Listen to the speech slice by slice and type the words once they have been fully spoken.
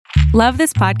Love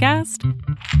this podcast?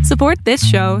 Support this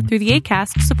show through the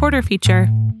Acast supporter feature.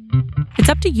 It's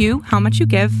up to you how much you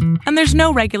give, and there's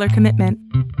no regular commitment.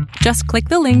 Just click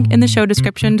the link in the show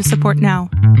description to support now.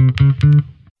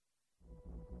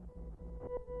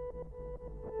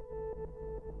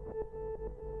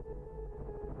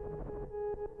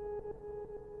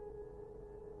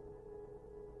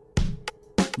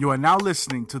 You are now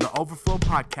listening to the Overflow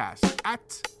Podcast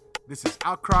at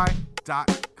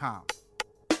thisisoutcry.com.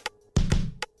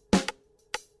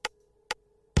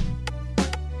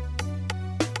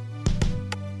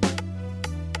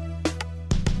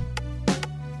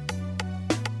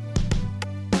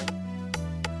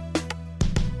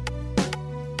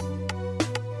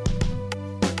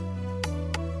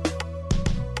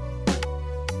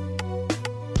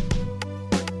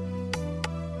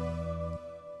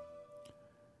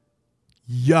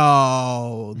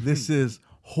 Yo, this is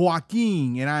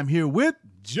Joaquin, and I'm here with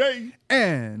Jay.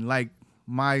 And like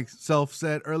myself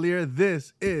said earlier,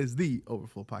 this is the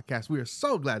Overflow Podcast. We are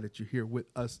so glad that you're here with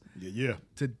us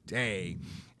today.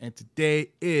 And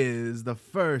today is the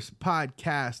first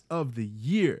podcast of the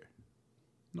year.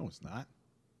 No, it's not.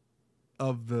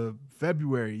 Of the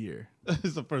February year.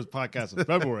 It's the first podcast of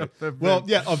February. Well,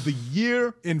 yeah, of the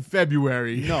year. In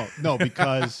February. No,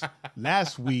 because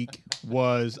last week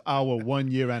was our 1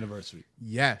 year anniversary.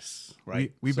 Yes.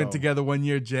 Right? We've been together 1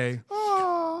 year, Jay.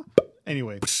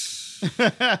 Anyway.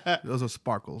 Those are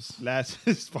sparkles.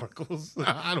 Sparkles.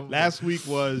 Last week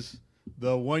was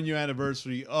the 1 year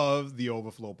anniversary of the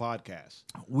Overflow Podcast.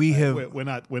 We're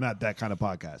not that kind of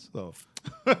podcast. So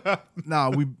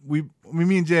no, me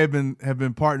and Jay have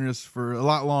been partners for a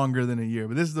lot longer than a year,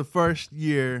 but this is the first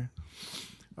year,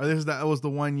 or that was the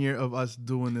 1 year of us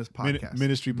doing this podcast.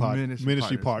 Ministry partners.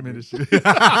 Ministry.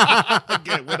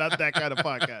 Again, we're not that kind of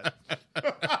podcast.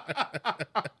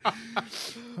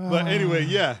 But anyway,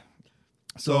 yeah.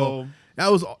 So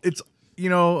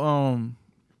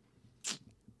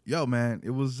yo, man, it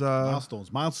was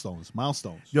milestones.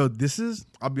 Yo,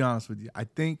 I'll be honest with you. I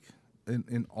think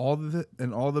in all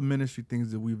the ministry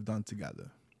things that we've done together,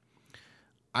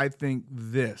 I think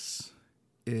that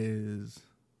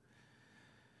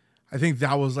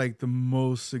was like the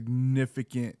most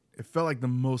significant. It felt like the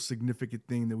most significant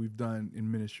thing that we've done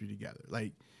in ministry together.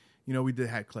 Like, we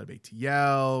had Club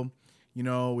ATL.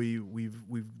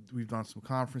 We've done some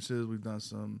conferences. We've done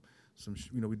some.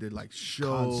 We did like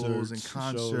shows and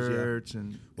concerts, yeah.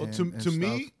 and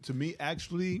to me,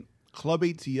 actually, Club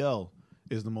ATL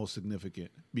is the most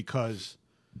significant because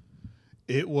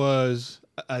it was,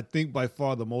 I think, by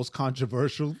far the most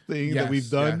controversial thing that we've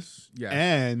done. Yes.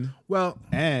 And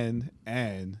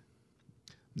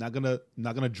not gonna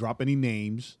drop any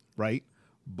names, right?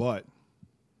 But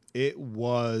it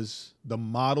was the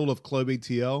model of Club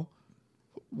ATL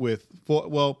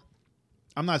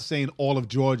I'm not saying all of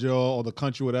Georgia or the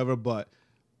country, whatever, but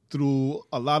through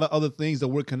a lot of other things that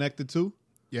we're connected to,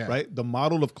 right? The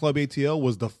model of Club ATL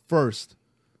was the first,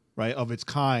 right, of its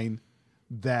kind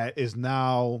that is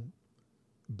now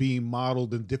being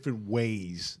modeled in different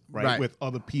ways, right? With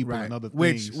other people and other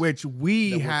things. Which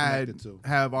we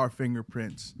have our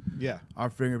fingerprints. Yeah. Our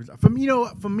fingerprints. For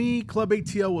me, Club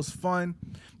ATL was fun,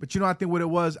 but I think what it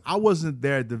was, I wasn't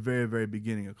there at the very, very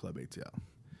beginning of Club ATL.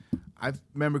 I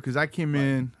remember because I came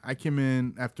in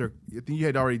after, I think you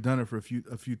had already done it for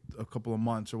a couple of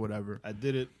months or whatever. I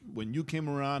did it when you came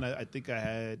around. I think I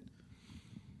had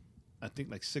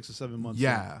like 6 or 7 months.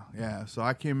 Yeah. So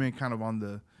I came in kind of on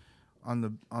the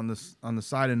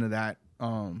side end of that,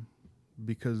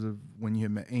 because of when you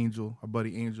had met Angel, our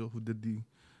buddy Angel, who did the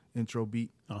intro beat.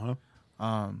 And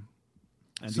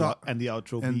the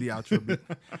outro beat. And the outro beat,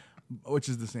 which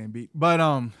is the same beat. But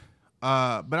I'm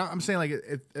saying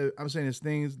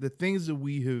it's the things that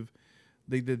we have,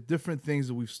 the different things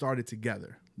that we've started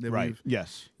together. That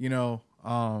Yes.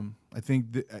 I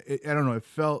think I don't know. It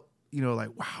felt like,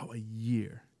 wow, a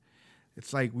year.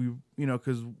 It's like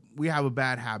because we have a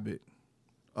bad habit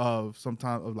of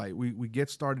sometimes of like we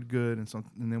get started good and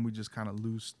then we just kind of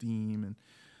lose steam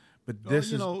but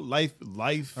this is life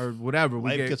or whatever.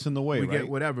 Life gets in the way. We get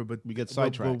whatever, but we get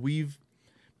sidetracked.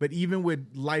 But even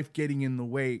with life getting in the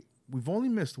way, we've only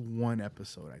missed one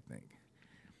episode, I think.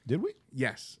 Did we?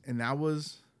 Yes, and that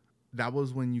was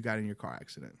when you got in your car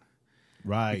accident,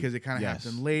 right? Because it kind of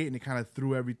happened late, and it kind of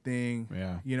threw everything.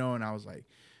 Yeah, and I was like,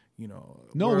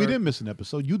 no, we didn't miss an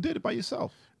episode. You did it by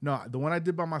yourself. No, the one I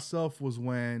did by myself was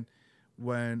when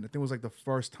I think it was like the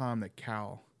first time that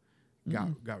Cal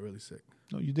got really sick.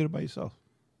 No, you did it by yourself.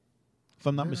 If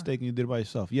I'm not mistaken, you did it by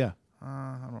yourself. Yeah.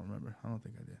 I don't remember. I don't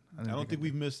think I did. I don't think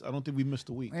we missed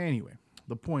a week. Anyway,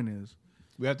 the point is,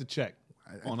 we have to check.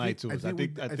 on iTunes.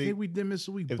 I think we did miss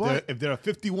a week. If there are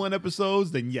 51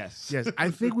 episodes, then yes. Yes, I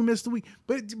think we missed a week.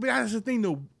 But that's the thing,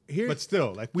 though. But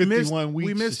still, like 51 weeks,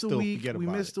 we missed a week. We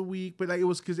missed a week, but like it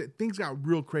was because things got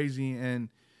real crazy and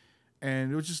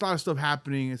there was just a lot of stuff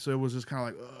happening, and so it was just kind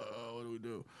of like, what do we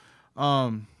do?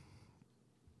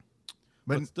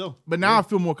 But now I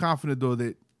feel more confident though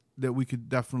that we could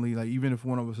definitely, like, even if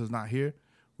one of us is not here,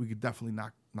 we could definitely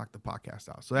knock the podcast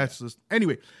out. So that's just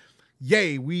anyway.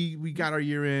 Yay, we got our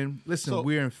year in. Listen,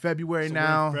 we're in February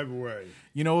now. We're in February.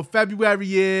 You know what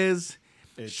February is?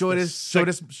 It's shortest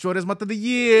month of the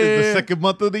year. It's the second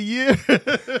month of the year.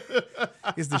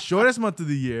 It's the shortest month of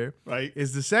the year. Right.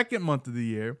 It's the second month of the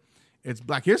year. It's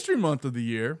Black History Month of the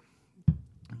year.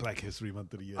 Black History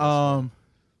Month of the year.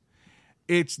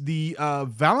 It's the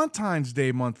Valentine's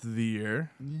Day month of the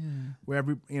year. Yeah. Where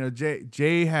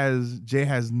Jay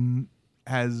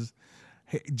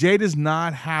does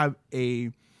not have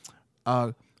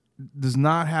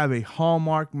a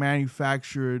Hallmark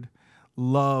manufactured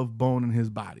love bone in his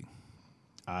body.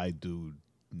 I do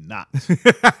not.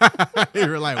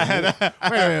 You're like,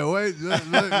 wait.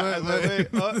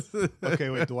 Okay,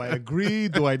 wait. Do I agree?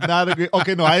 Do I not agree?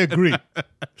 Okay, no, I agree.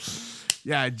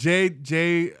 Yeah, Jay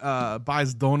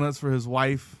buys donuts for his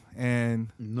wife, and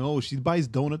no, she buys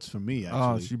donuts for me.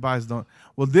 Actually, she buys donuts.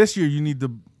 Well, this year you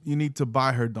need to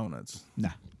buy her donuts. Nah,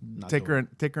 take her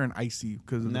an icy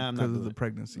because of the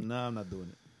pregnancy. No, I'm not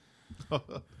doing it.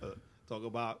 Talk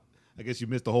about. I guess you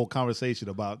missed the whole conversation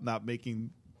about not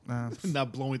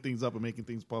blowing things up and making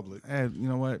things public. And you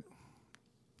know what?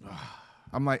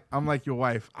 I'm like your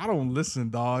wife. I don't listen,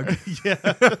 dog. Yeah,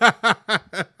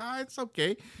 it's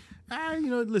okay.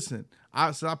 Listen.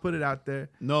 So I put it out there.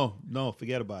 No,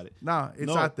 forget about it.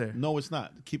 It's out there. No, it's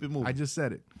not. Keep it moving. I just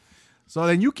said it. So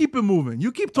then you keep it moving.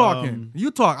 You keep talking.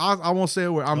 You talk. I won't say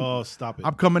a word. Stop it.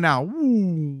 I'm coming out.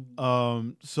 Woo.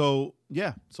 So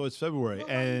it's February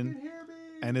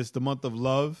and it's the month of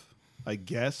love, I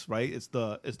guess, right? It's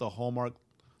the Hallmark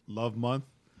love month.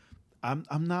 I'm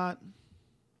not.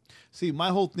 See, my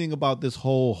whole thing about this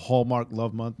whole Hallmark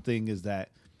love month thing is that,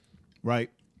 right?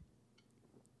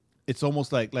 It's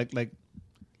almost like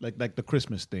the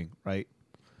Christmas thing, right?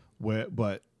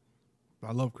 But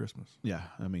I love Christmas. Yeah,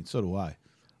 I mean, so do I.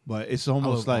 But it's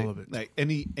almost like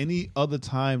any other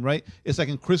time, right? It's like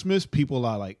in Christmas, people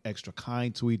are like extra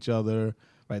kind to each other,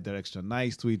 right? They're extra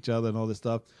nice to each other and all this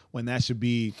stuff. When that should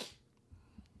be,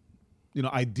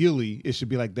 ideally, it should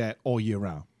be like that all year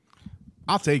round.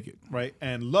 I'll take it. Right?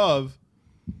 And love,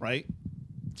 right,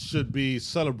 should be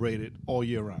celebrated all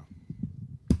year round.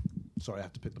 Sorry, I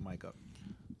have to pick the mic up.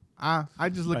 I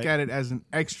just look at it as an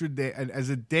extra day, as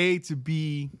a day to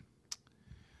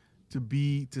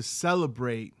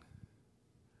celebrate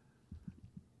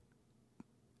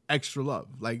extra love.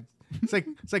 Like it's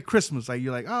like Christmas. Like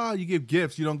you're like, you give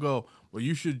gifts. You don't go, well,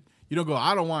 you should. You don't go,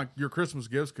 I don't want your Christmas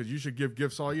gifts because you should give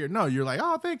gifts all year. No, you're like,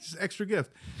 thanks, extra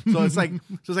gift. So it's like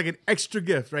an extra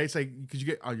gift, right? It's like because you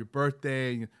get on your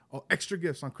birthday, extra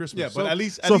gifts on Christmas. Yeah, but at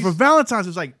least for Valentine's,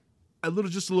 it's like a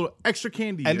little extra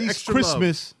candy. At least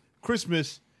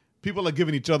Christmas, people are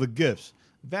giving each other gifts.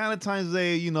 Valentine's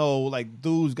Day, like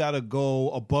dudes gotta go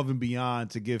above and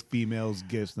beyond to give females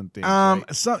gifts and things. Right?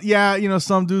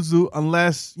 Some dudes do,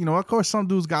 unless of course some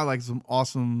dudes got like some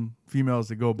awesome females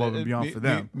that go above and beyond for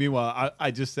them. Meanwhile, I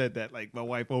just said that like my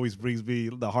wife always brings me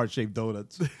the heart-shaped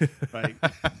donuts. Right?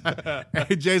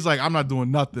 And Jay's like, I'm not doing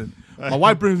nothing. My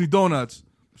wife brings me donuts.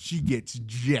 She gets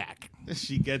Jack.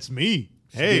 She gets me.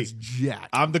 She gets Jack.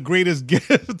 I'm the greatest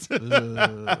gift.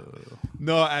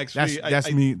 No,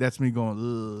 actually, that's me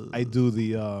going. Ugh. I do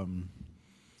the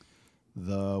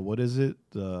what is it?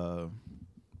 The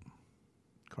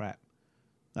crap,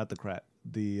 not the crap.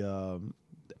 The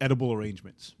edible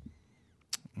arrangements.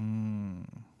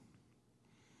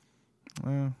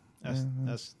 That's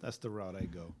the route I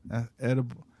go.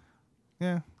 Edible.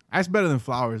 Yeah, that's better than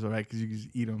flowers, all right? Because you can just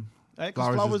eat them.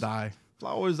 Flowers just die.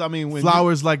 Flowers, I mean, when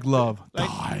flowers like love,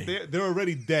 they're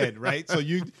already dead, right? So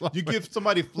you give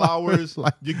somebody flowers,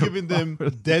 you're giving them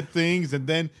dead things, and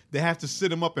then they have to sit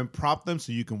them up and prop them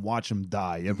so you can watch them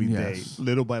die every day,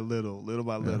 little by little.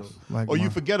 Or you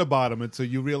forget about them until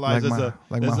you realize there's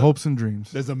my hopes and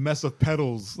dreams. There's a mess of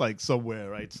petals like somewhere,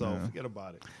 right? So forget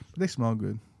about it. They smell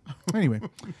good. Anyway,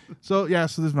 so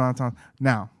this Valentine's.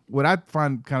 Now, what I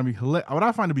find to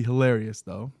be hilarious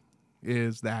though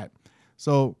is that.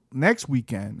 So next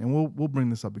weekend, and we'll bring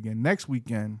this up again. Next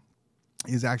weekend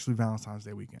is actually Valentine's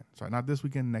Day weekend. Sorry, not this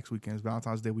weekend. Next weekend is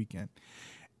Valentine's Day weekend,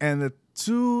 and the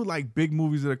two like big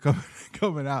movies that are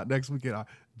coming out next weekend are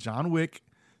John Wick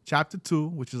Chapter 2,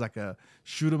 which is like a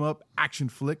shoot 'em up action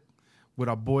flick with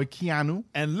our boy Keanu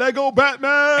and Lego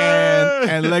Batman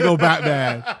and Lego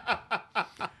Batman.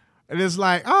 And it's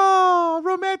like, oh,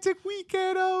 romantic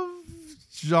weekend of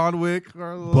John Wick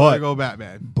or Lego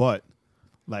Batman. But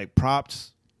like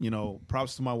props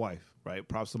to my wife, right?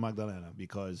 Props to Magdalena,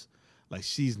 because like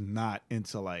she's not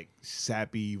into like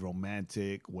sappy,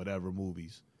 romantic, whatever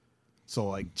movies. So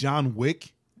like John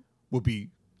Wick would be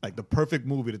like the perfect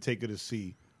movie to take her to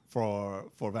see for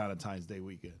Valentine's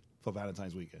weekend.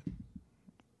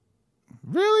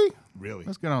 Really? Really?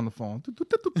 Let's get on the phone.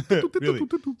 Really?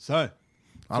 Son.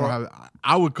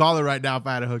 I would call it right now if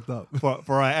I had it hooked up. For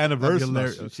our anniversary. No,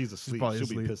 she's asleep.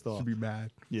 She'll be pissed off. She'll be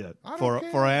mad. Yeah. For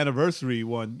our anniversary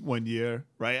one year,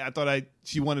 right? I thought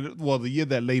she wanted the year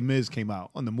that Les Mis came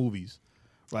out on the movies.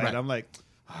 Right? I'm like,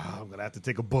 I'm gonna have to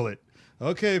take a bullet.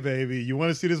 Okay, baby, you want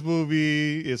to see this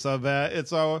movie? It's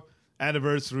our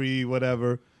anniversary,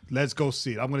 whatever. Let's go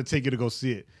see it. I'm going to take you to go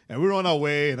see it. And we're on our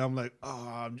way, and I'm like,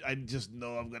 I just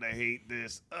know I'm going to hate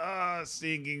this.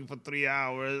 Singing for 3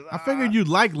 hours. I figured you'd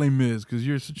like Les Mis because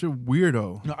you're such a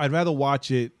weirdo. No, I'd rather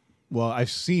watch it. Well, I've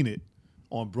seen it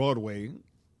on Broadway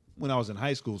when I was in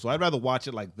high school, so I'd rather watch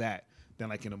it like that than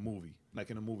like in a movie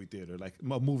theater, like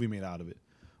a movie made out of it.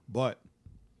 But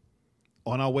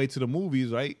on our way to the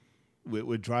movies, right,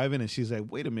 we're driving, and she's like,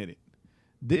 wait a minute.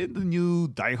 Did the new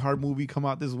Die Hard movie come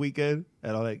out this weekend?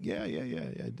 And I'm like, yeah,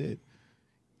 I did.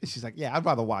 And she's like, yeah, I'd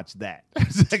rather watch that.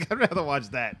 It's like, I'd rather watch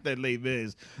that than Les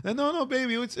Mis. And no,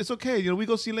 baby, it's okay. We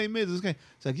go see Les Mis. It's okay.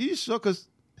 It's like, you sure? Because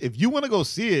if you want to go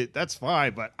see it, that's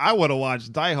fine. But I want to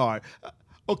watch Die Hard.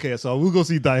 Okay, so we'll go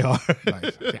see Die Hard.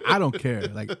 Nice. I don't care.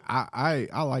 Like I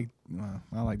like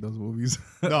those movies.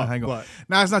 No, hang on.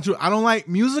 No, it's not true. I don't like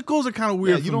musicals. Are kind of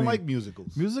weird. Yeah, you don't like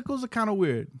musicals. Musicals are kind of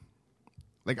weird.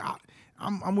 Like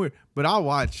I'm weird, but I'll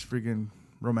watch freaking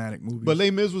romantic movies. But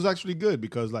Les Mis was actually good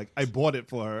because like I bought it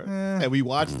for her and we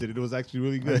watched it. It was actually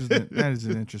really good. That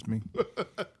doesn't interest me.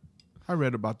 I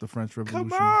read about the French Revolution.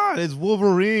 Come on, it's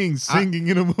Wolverine singing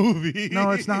in a movie. No,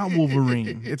 it's not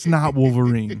Wolverine. It's not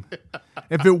Wolverine.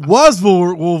 If it was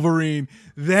Wolverine,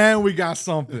 then we got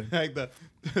something. Like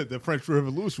the French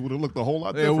Revolution would have looked a whole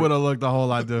lot different. It would have looked a whole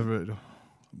lot different. All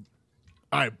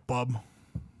right, bub.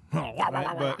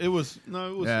 But it was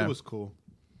cool.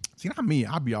 See, not me.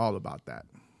 I'll be all about that.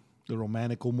 The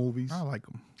romantical movies. I like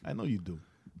them. I know you do.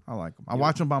 I like them. I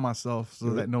watch them by myself so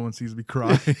that no one sees me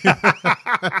cry. It's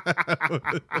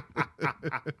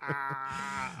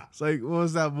like, what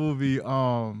was that movie?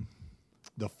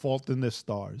 The Fault in the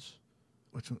Stars.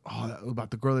 Which one? Oh,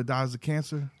 about the girl that dies of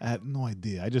cancer? I have no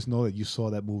idea. I just know that you saw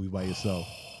that movie by yourself.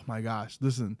 Oh my gosh.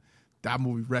 Listen, that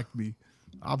movie wrecked me.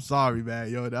 I'm sorry, man.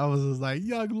 Yo, that was just like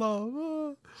young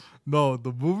love. No,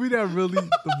 the movie that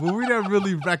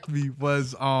really wrecked me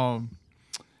was I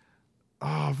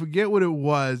forget what it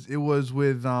was. It was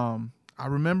with I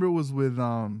remember it was with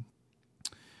UNITY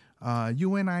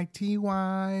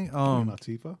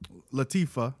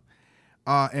Latifah.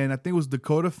 And I think it was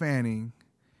Dakota Fanning,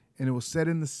 and it was set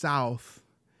in the South.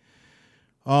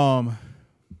 But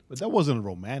that wasn't a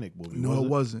romantic movie. No, it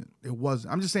wasn't. It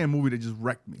wasn't. I'm just saying a movie that just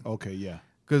wrecked me. Okay, yeah.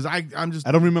 Because I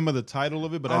don't remember the title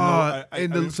of it, but I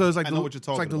know. So it's like I know what you're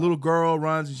talking about. It's like the little girl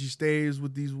runs and she stays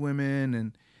with these women,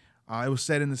 and it was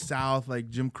set in the South, like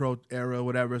Jim Crow era,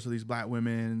 whatever. So these black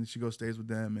women, and she goes stays with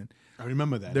them, and I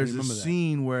remember that. There's a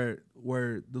scene where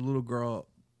the little girl,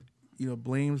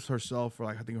 blames herself for,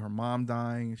 like, I think her mom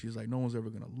dying, and she's like, no one's ever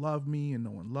gonna love me, and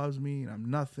no one loves me, and I'm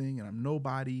nothing, and I'm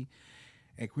nobody.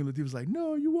 And Queen Latifah's like,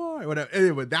 no, you are. Whatever.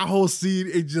 Anyway, that whole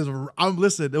scene,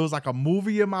 listen, there was like a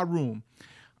movie in my room.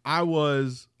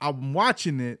 I'm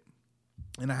watching it,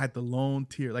 and I had the lone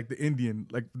tear, like the Indian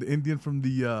from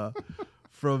the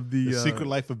Secret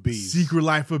Life of Bees. Secret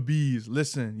Life of Bees.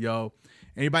 Listen, yo,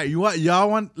 anybody, you guys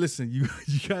want to,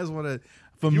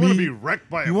 you want to be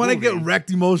wrecked by a movie. You want to get wrecked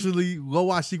emotionally, go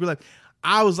watch Secret Life.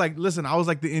 I was like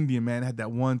the Indian, man. I had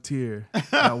that one tear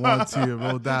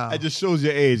rolled down. It just shows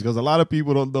your age, because a lot of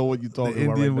people don't know what you're talking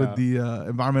about right now. The Indian with the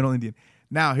environmental Indian.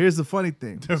 Now, here's the funny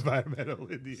thing. The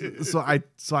environmental Indian. So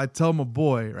I tell my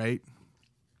boy, right?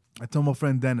 I tell my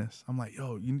friend Dennis, I'm like,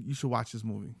 yo, you should watch this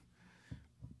movie.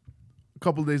 A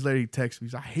couple of days later, he texts me.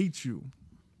 He's like, I hate you.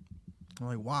 I'm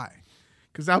like, why?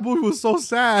 Because that movie was so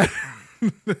sad.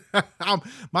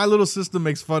 My little sister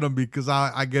makes fun of me because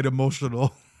I get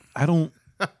emotional. I don't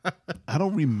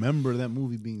remember that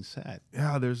movie being sad.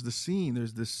 Yeah, there's the scene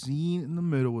in the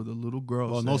middle where the little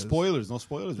girl says, no spoilers.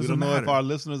 We don't know if our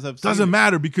listeners have seen it. Doesn't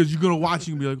matter, because you're going to watch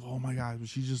it and be like, oh my God. But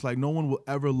she's just like, no one will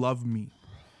ever love me.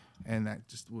 And that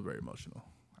just was very emotional.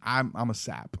 I'm a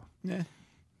sap. Yeah.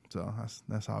 So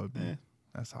that's how it be. Yeah.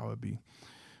 That's how it be.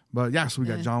 But yeah, so we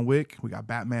got John Wick, we got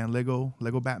Batman, Lego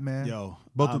Batman. Yo,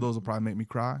 both of those will probably make me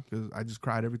cry because I just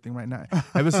cried everything right now.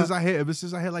 Ever since I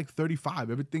hit like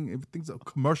 35, everything's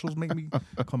commercials make me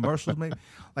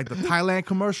like the Thailand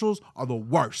commercials are the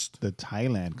worst. The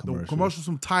Thailand commercials. The commercials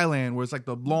from Thailand where it's like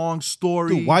the long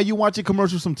story. Dude, why are you watching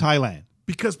commercials from Thailand?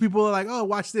 Because people are like, oh,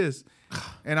 watch this,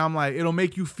 and I'm like, it'll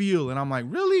make you feel, and I'm like,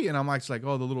 really, and I'm like,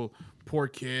 oh, the little poor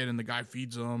kid, and the guy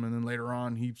feeds him, and then later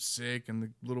on he's sick, and the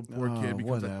little poor kid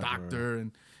becomes a doctor,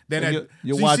 and then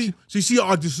you see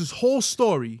this whole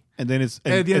story, and then it's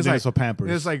for Pampers.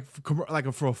 It's like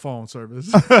for a phone service.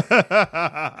 I'm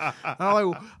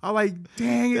like,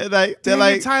 dang it, they're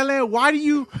like Thailand. Why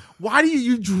do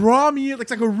you draw me?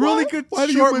 It's like a really good why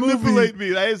short do you manipulate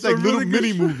movie. Me? It's like little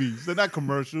mini movies. They're not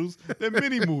commercials. They're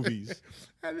mini movies.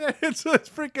 And then it's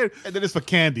freaking. And then it's for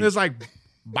candy. It's like,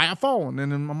 buy a phone,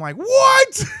 and then I'm like,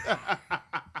 what?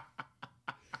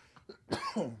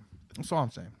 That's all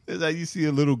I'm saying. It's like you see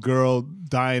a little girl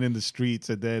dying in the streets,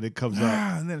 and then it comes up,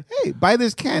 and then, hey, buy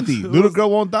this candy. Little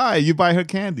girl won't die. You buy her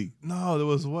candy. No, there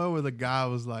was one where the guy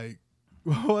was like,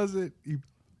 what was it?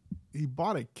 He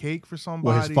bought a cake for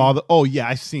somebody. Well, his father. Oh yeah,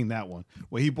 I've seen that one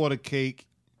where he bought a cake,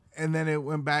 and then it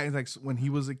went back. It's like when he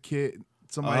was a kid,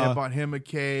 somebody had bought him a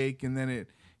cake, and then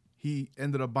he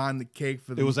ended up buying the cake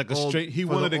for the. It was like he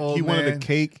wanted a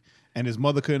cake, and his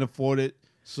mother couldn't afford it.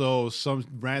 So some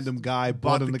random guy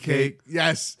bought him the cake.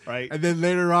 Yes. Right. And then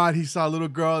later on, he saw a little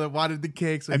girl that wanted the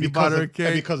cake, so he bought her a cake.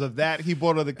 And because of that, he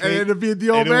bought her the cake. And it'd be the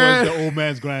old man. It was the old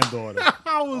man's granddaughter.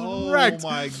 I was wrecked. Oh,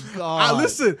 my God.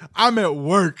 Listen, I'm at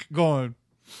work going,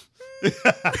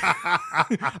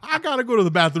 I got to go to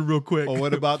the bathroom real quick. Or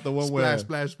what about the one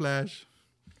Splash.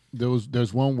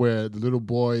 There's one where the little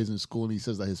boy is in school and he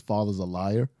says that his father's a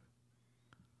liar.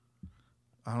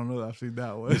 I don't know that I've seen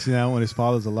that one. You see that one? His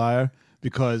father's a liar?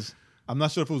 Because I'm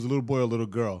not sure if it was a little boy or a little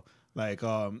girl. Like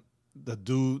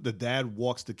the dad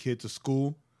walks the kid to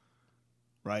school,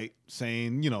 right?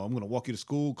 Saying, I'm going to walk you to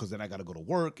school because then I got to go to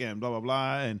work and blah, blah,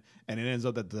 blah. And it ends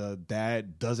up that the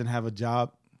dad doesn't have a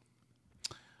job.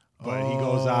 But he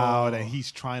goes out and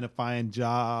he's trying to find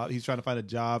a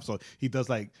job. So he does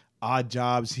like odd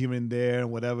jobs here and there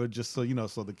and whatever, just so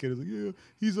so the kid is like, yeah,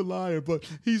 he's a liar, but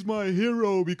he's my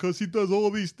hero because he does all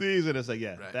these things. And it's like,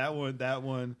 yeah, right. that one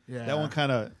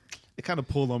kind of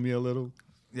pulled on me a little.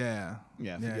 Yeah.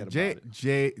 Forget about it.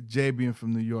 Jay being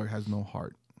from New York has no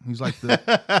heart. He's like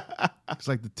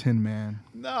the Tin Man.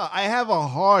 No, I have a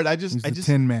heart. He's the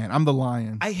Tin Man. I'm the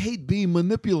Lion. I hate being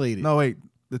manipulated. No, wait.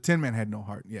 The Tin Man had no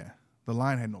heart. Yeah. The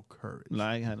Lion had no courage.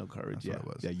 Lion had no courage. That's what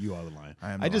it was. Yeah, you are the Lion.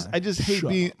 I just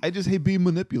hate being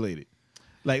manipulated.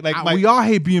 We all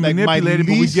hate being manipulated,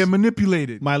 but we get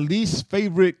manipulated. My least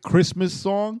favorite Christmas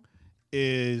song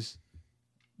is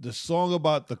the song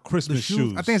about the Christmas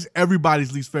shoes. I think it's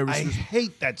everybody's least favorite. I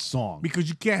hate that song because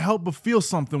you can't help but feel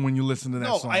something when you listen to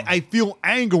that song. I feel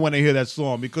anger when I hear that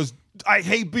song because I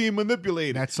hate being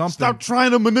manipulated. That's something. Stop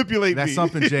trying to manipulate me. That's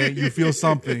something, Jay. You feel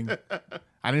something.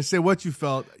 I didn't say what you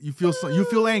felt. You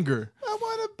feel anger. I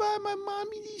want to buy my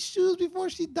mommy these shoes before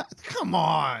she dies. Come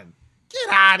on. Get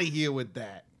out of here with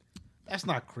that. That's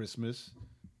not Christmas,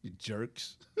 you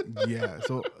jerks. Yeah.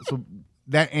 So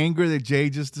that anger that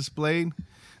Jay just displayed,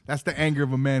 that's the anger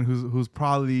of a man who's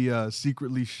probably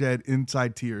secretly shed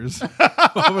inside tears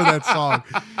over that song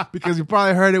because he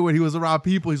probably heard it when he was around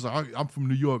people. He's like, I'm from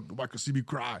New York. Nobody can see me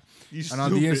cry.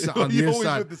 On the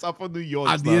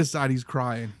inside, he's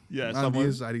crying. Yes, on the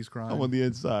inside, he's crying. I'm on the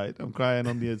inside. I'm crying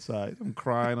on the inside. I'm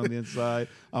crying on the inside.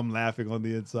 I'm laughing on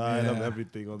the inside. I'm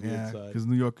everything on the inside. Because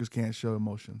New Yorkers can't show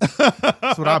emotions.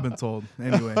 That's what I've been told.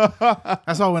 Anyway,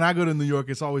 that's why when I go to New York,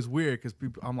 it's always weird because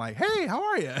I'm like, hey, how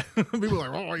are you? People are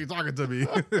like, oh, are you talking to me?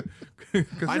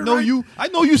 I know you. I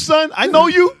know you, son. I know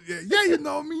you. Yeah, you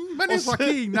know me. My name's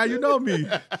Joaquin. Now you know me.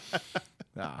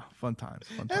 Fun times.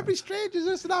 Every stranger is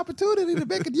just an opportunity to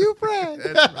make a new friend.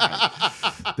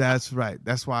 That's right.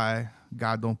 That's why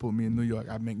God don't put me in New York.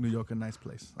 I make New York a nice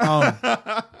place.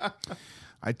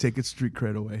 I take its street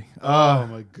cred away. Oh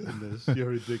my goodness, you're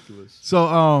ridiculous.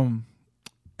 So,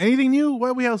 anything new?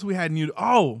 What else we had new?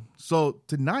 Oh, so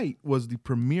tonight was the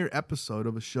premiere episode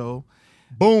of a show.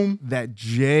 Boom. That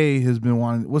Jay has been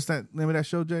wanting. What's that name of that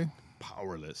show, Jay?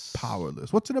 Powerless.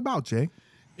 What's it about, Jay?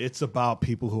 It's about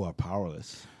people who are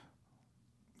powerless.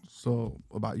 So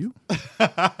about you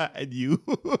and you,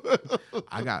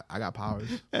 I got powers.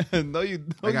 No, you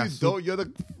don't. You're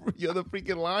the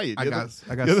freaking lion.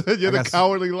 You're the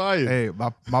cowardly lion. Hey,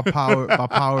 my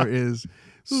power is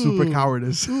super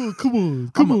cowardice.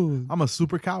 Come on. I'm a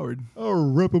super coward.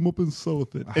 I'll wrap him up in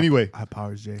cellophane. Anyway, I have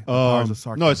powers, Jay. Powers of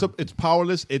sarcasm. No, it's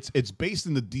Powerless. It's based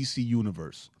in the DC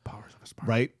universe. Powers of a spark.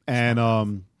 Right?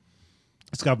 And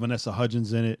It's got Vanessa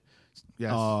Hudgens in it.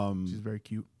 Yes, she's very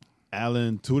cute.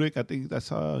 Alan Tudyk, I think that's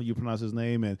how you pronounce his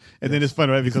name, and then it's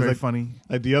funny, right? Because very funny.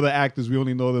 Like the other actors, we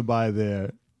only know them by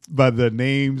the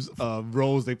names of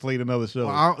roles they played in other shows.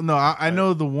 Well, I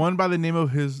know the one by the name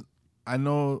of his. I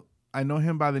know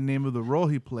him by the name of the role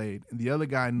he played, and the other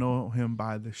guy I know him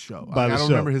by the show. I don't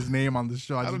remember his name on the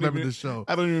show. I just remember the show.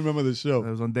 I don't even remember the show. It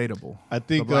was Undateable. I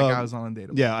think the black guy was on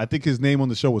Undateable. Yeah, I think his name on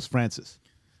the show was Francis.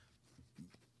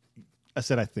 I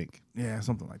said I think. Yeah,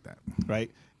 something like that. Right,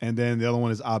 and then the other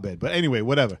one is Abed. But anyway,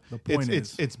 whatever. The point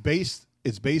is, it's based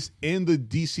in the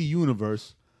DC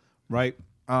universe, right?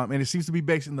 And it seems to be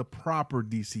based in the proper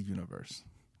DC universe.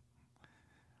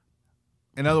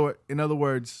 In other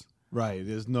words, right?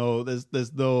 There's no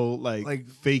like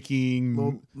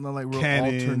faking no like real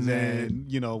canons alternate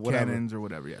and whatever. Canons or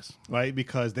whatever. Yes, right,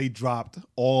 because they dropped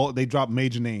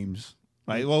major names.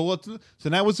 Right. Well, so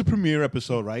that was the premiere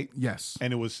episode, right? Yes,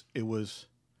 and it was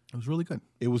really good.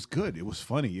 It was good. It was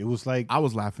funny. It was like I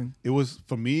was laughing. It was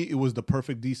for me. It was the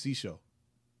perfect DC show.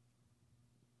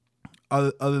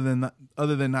 Other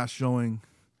than not showing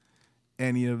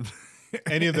any of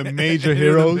the major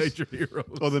heroes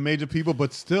or the major people,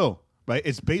 but still, right?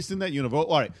 It's based in that universe.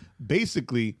 All right.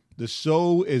 Basically, the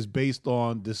show is based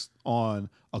on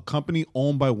a company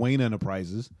owned by Wayne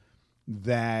Enterprises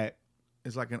that.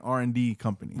 It's like an R&D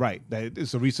company. Right.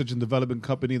 It's a research and development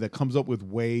company that comes up with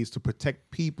ways to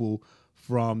protect people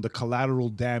from the collateral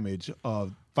damage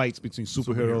of fights between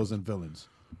superheroes and villains.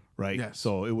 Right? Yes.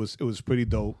 So it was pretty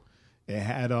dope. It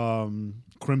had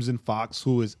Crimson Fox,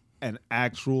 who is an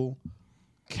actual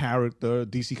character,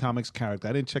 DC Comics character.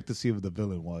 I didn't check to see if the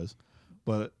villain was,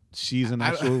 but she's an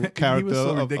actual character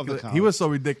of the comics. He was so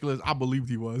ridiculous. I believed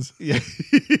he was. Yeah.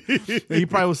 He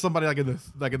probably was somebody like in the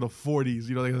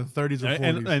 40s, like in the 30s or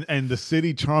 40s. And the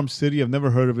city, Charm City, I've never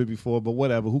heard of it before, but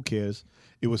whatever, who cares?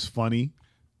 It was funny.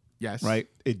 Yes. Right?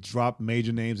 It dropped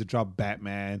major names. It dropped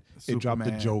Batman. Superman. It dropped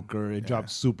the Joker. It dropped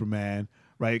Superman.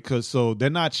 Right? So they're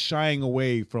not shying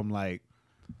away from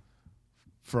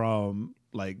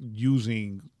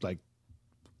using like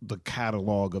the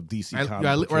catalog of DC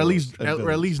Comics, or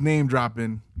at least name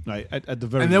dropping. Right, at the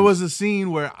very. And there was a scene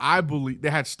where I believe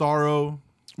they had Starro,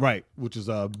 right, which is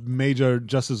a major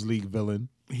Justice League villain.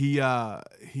 He was.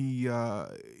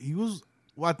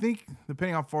 Well, I think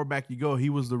depending on how far back you go, he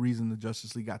was the reason the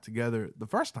Justice League got together the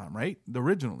first time, right?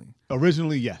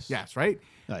 Originally, yes. Yes, right.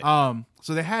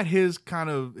 So they had his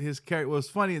character. It was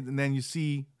funny, and then you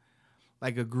see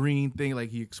like a green thing, like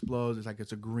he explodes. It's like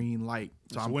it's a green light.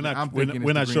 So we're not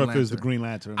sure if it's the Green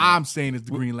Lantern. I'm saying it's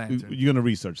the Green Lantern. You're gonna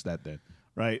research that then,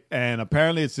 right? And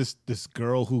apparently it's just this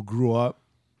girl who grew up,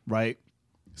 right,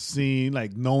 seeing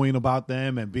knowing about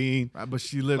them and being, but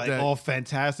she lived all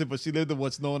fantastic. But she lived in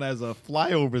what's known as a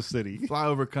flyover city,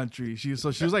 flyover country. She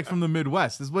was like from the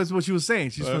Midwest. This was what she was saying.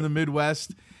 She's from the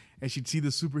Midwest. And she'd see the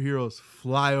superheroes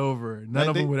fly over. None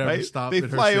of them would ever stop. They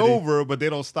fly over, but they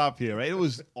don't stop here, right? It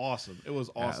was awesome. It was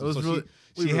awesome. It was really,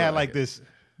 she had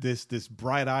this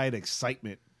bright-eyed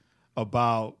excitement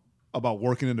about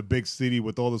working in a big city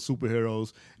with all the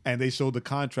superheroes, and they showed the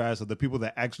contrast of the people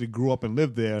that actually grew up and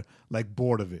lived there,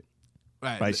 bored of it.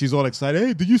 Right? She's all excited.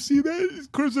 Hey, did you see that? It's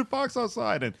Crimson Fox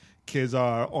outside, and kids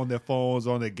are on their phones,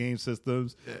 on their game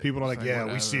systems. Yeah, people are like,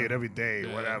 whatever. We see it every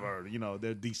day, whatever.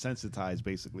 They're desensitized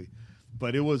basically.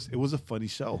 But it was a funny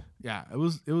show. Yeah, it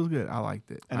was good. I liked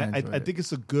it. And I think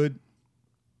it's a good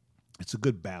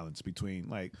balance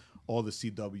between all the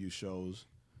CW shows,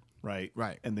 right?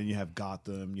 Right. And then you have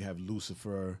Gotham, you have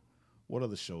Lucifer. What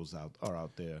other shows are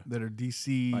out there? That are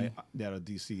DC. That are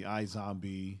DC.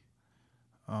 iZombie.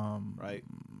 Right.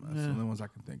 That's the only ones I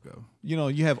can think of.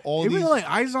 You have all even these. Even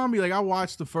iZombie, I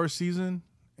watched the first season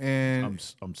and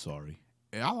I'm sorry.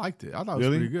 Yeah, I liked it. I thought really? it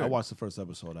was pretty good. I watched the first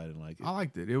episode. I didn't like it. I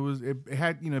liked it. It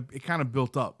had it kind of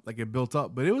built up. It built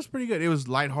up, but it was pretty good. It was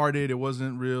lighthearted. It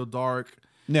wasn't real dark.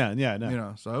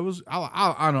 Yeah. So it was.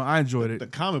 I don't know. I enjoyed it. The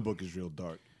comic book is real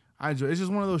dark. I enjoy it. It's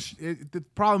just one of those. The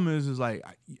problem is I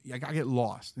get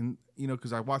lost, and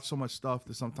because I watch so much stuff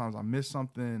that sometimes I miss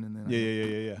something, and then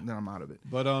and then I'm out of it.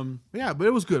 But but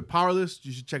it was good. Powerless.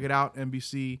 You should check it out.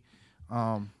 NBC. You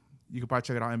can probably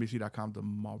check it out NBC.com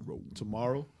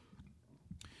tomorrow,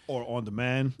 or on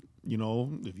demand.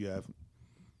 If you have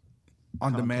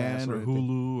on demand or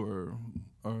Hulu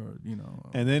or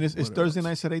And then it's Thursday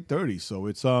nights at 8:30. So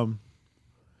it's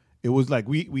It was like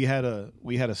we had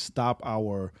to stop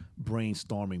our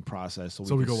brainstorming process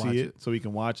so we can see it, so we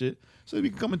can watch it, so we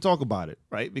can come and talk about it,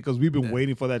 right? Because we've been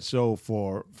waiting for that show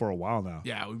for a while now.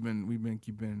 Yeah, we've been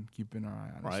keeping our eye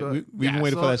on it. Right, so, we've been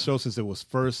waiting for that show since it was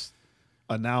first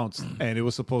announced, and it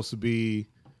was supposed to be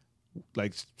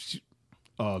like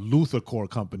Luther Core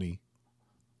Company.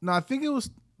 No, I think it was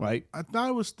right. I thought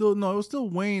it was still it was still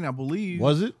Wayne, I believe.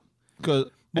 Was it?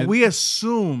 But we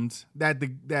assumed that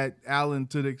that Alan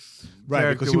Tudyk's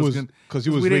right because he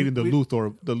was reading the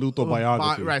Luthor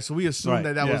biography. Right, so we assumed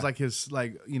that was like his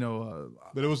but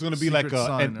it was going to be like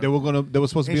they were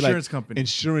supposed to be like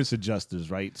insurance adjusters,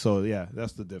 right? So yeah,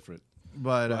 that's the difference.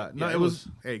 But it was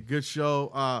good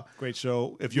show. Great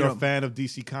show. If you're a fan of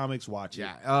DC Comics, watch it.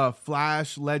 Yeah,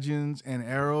 Flash, Legends, and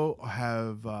Arrow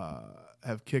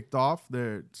have kicked off.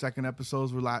 Their second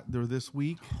episodes were this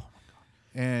week,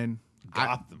 and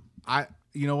Gotham.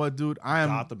 You know what, dude? I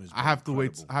have to incredible.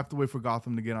 I have to wait for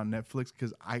Gotham to get on Netflix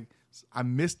because I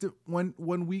missed it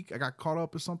one week. I got caught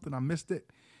up or something. I missed it,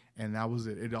 and that was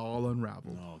it. It all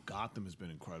unraveled. No, Gotham has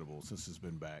been incredible since it's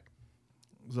been back.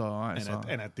 So, I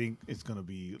think it's gonna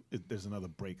be. There's another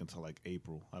break until like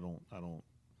April. I don't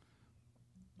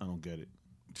get it.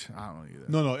 I don't either.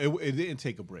 No, it didn't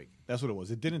take a break. That's what it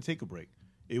was. It didn't take a break.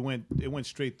 It went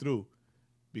straight through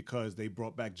because they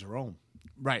brought back Jerome.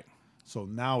 Right. So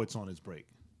now it's on its break,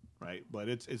 right? But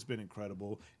it's been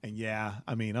incredible. And yeah,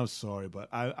 I mean, I'm sorry, but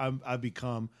I've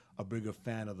become a bigger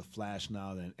fan of the Flash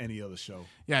now than any other show.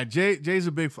 Yeah, Jay's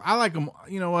a big. I like him.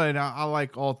 You know what? I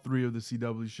like all three of the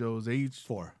CW shows. They each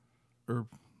 4. I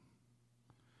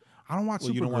don't watch.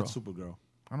 Supergirl. You don't watch Supergirl.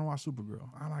 I don't watch Supergirl.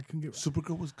 I couldn't get.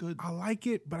 Supergirl was good. I like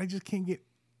it, but I just can't get.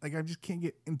 I just can't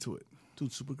get into it.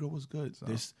 Dude, Supergirl was good. So.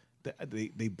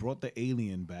 They brought the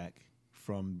alien back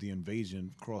from the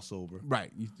Invasion crossover.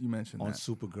 Right, you mentioned on that.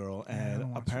 Supergirl,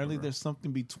 and apparently there's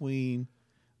something between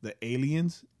the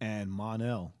aliens and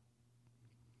Mon-El.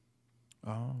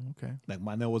 Oh, okay. Like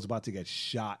Mon-El was about to get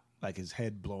shot, like his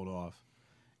head blown off,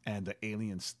 and the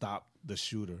alien stopped the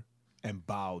shooter and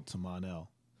bowed to Mon-El.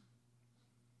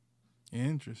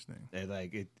 Interesting. And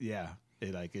it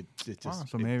just.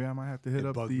 So maybe I might have to hit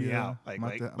up bugged the. Me out.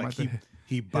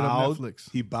 He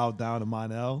bowed down to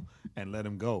Mon-El and let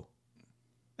him go.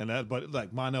 But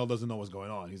like Mon-El doesn't know what's going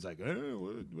on. He's like, hey,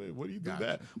 what do you do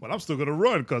that? Well, I'm still gonna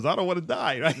run because I don't want to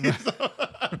die, right?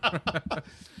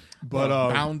 But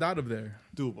bound out of there,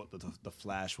 dude. But the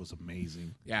Flash was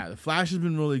amazing. Yeah, the Flash has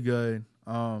been really good.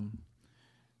 Like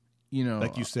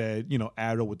you said,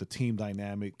 Arrow with the team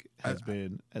dynamic has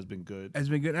been good. Has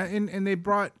been good, and they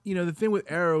brought the thing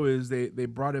with Arrow is they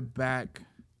brought it back.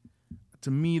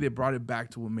 To me, they brought it back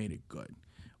to what made it good,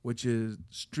 which is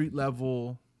street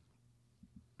level.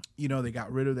 They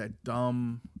got rid of that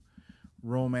dumb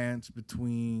romance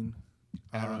between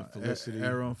Arrow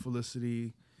and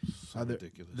Felicity. So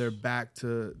ridiculous. They're back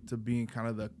to being kind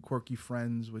of the quirky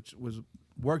friends, which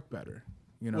worked better.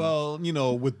 Well,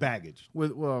 with baggage.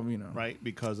 Right,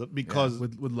 because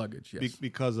with luggage, yes.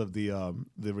 Because of the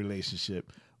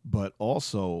relationship, but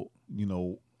also,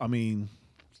 I mean,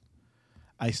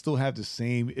 I still have the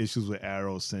same issues with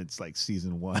Arrow since like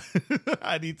season 1.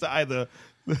 I need to either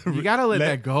you gotta let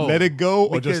that go,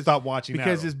 or just stop watching.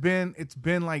 Because Arrow. it's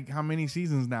been like how many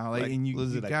seasons now? And you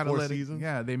gotta 4 let seasons? it.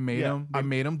 Yeah, they made him. They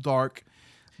made him dark.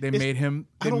 They made him.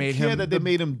 I don't care that they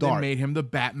made him dark. They made him the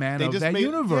Batman of that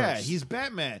universe. Yeah, he's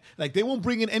Batman. Like they won't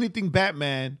bring in anything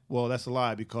Batman. Well, that's a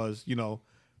lie because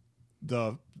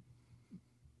the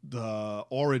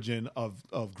origin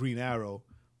of Green Arrow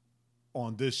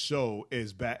on this show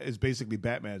is basically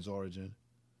Batman's origin.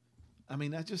 I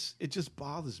mean, it just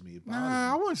bothers me.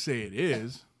 I wouldn't say it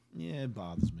is. Yeah, it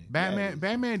bothers me.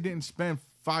 Batman didn't spend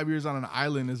 5 years on an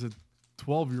island as a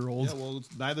 12-year-old. Yeah, well,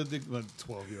 neither did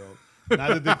 12-year-old.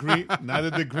 Neither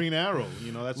did Green Arrow.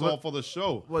 That's all for the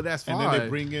show. Well, that's fine. And then they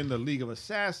bring in the League of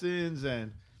Assassins,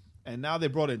 and now they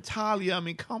brought in Talia. I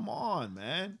mean, come on,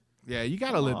 man. Yeah, you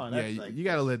gotta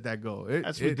let that go.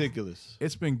 That's ridiculous.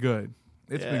 It's been good.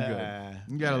 It's been good.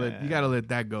 You gotta let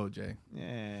that go, Jay.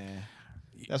 Yeah.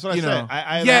 That's what I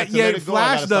said. Yeah,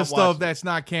 Flash does stuff that's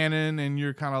not canon, and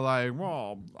you're kind of like,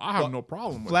 well, I have no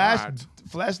problem with that.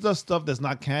 Flash does stuff that's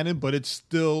not canon, but it's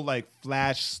still like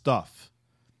Flash stuff,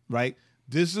 right?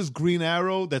 This is Green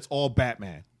Arrow. That's all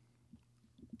Batman.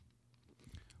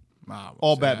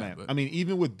 All Batman. I mean,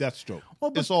 even with Deathstroke,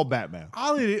 it's all Batman.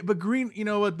 But Green, you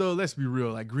know what though? Let's be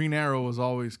real. Like Green Arrow was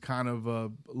always kind of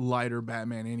a lighter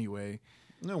Batman anyway.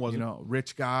 No, it wasn't.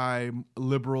 Rich guy,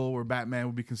 liberal, where Batman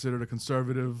would be considered a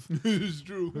conservative. It's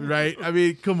true, right? I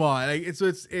mean, come on. Like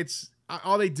it's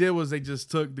all they did was they just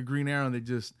took the Green Arrow and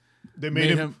they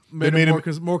made him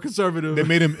more conservative. They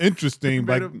made him interesting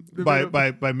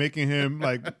by making him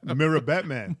like mirror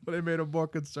Batman. But they made him more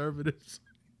conservative.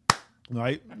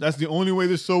 Right? That's the only way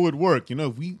this show would work.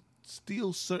 If we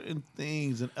steal certain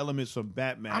things and elements from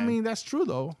Batman. I mean, that's true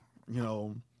though.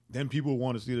 Then people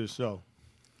want to see this show.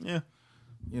 Yeah.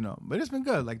 But it's been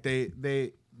good. Like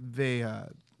they they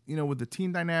with the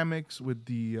team dynamics, with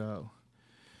the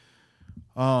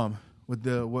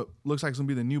what looks like it's gonna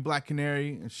be the new Black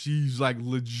Canary, and she's like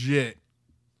legit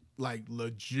like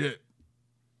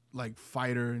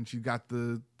fighter, and she got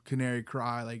the canary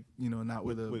cry, like not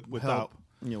without help.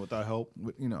 Without help.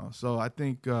 So I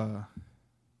think I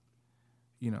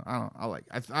don't. Like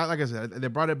I said, they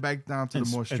brought it back down to the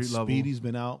more street level. Speedy's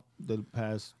been out the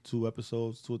past 2 or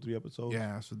 3 episodes.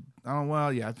 Yeah. So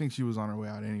I think she was on her way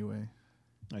out anyway.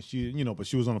 Like but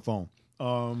she was on the phone.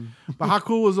 But how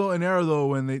cool was in Arrow though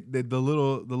when they the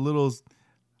little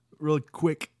real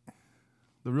quick,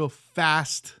 the real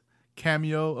fast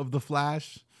cameo of the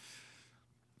Flash.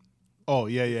 Oh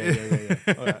yeah.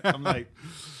 Right. I'm like,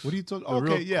 what are you talking?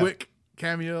 Okay, real quick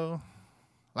cameo,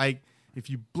 like if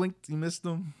you blinked, you missed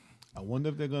them. I wonder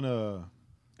if they're gonna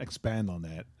expand on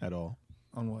that at all.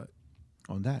 On what?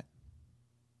 On that.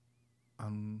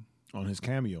 On his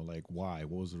cameo, like why?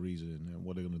 What was the reason, and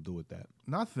what are they gonna do with that?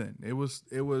 Nothing. It was.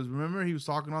 Remember, he was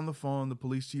talking on the phone. The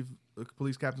police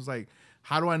captain's like,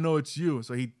 "How do I know it's you?"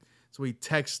 So he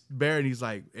texts Barry, and he's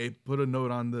like, "Hey, put a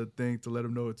note on the thing to let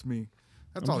him know it's me."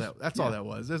 That's all that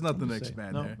was. There's nothing to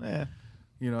expand there.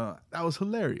 Yeah. That was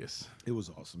hilarious. It was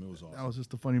awesome. That was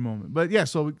just a funny moment. But yeah,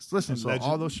 so listen,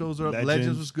 all those shows are up.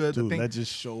 Legends was good. Dude, Legends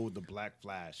showed the Black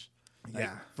Flash. Like,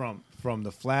 yeah. From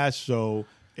the Flash show,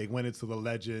 it went into the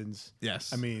Legends.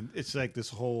 Yes. I mean, it's like this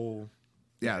whole.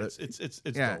 Yeah. It's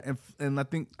yeah, dope. and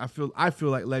I feel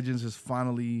like Legends is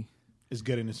finally. It's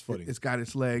getting its footing. It's got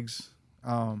its legs.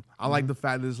 I like the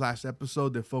fact that this last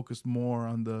episode they focused more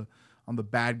on the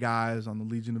bad guys, on the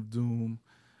Legion of Doom,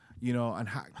 and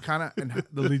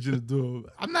the Legion of Doom.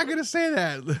 I'm not gonna say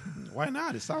that. Why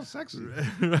not? It sounds sexy.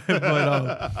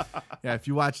 But yeah, if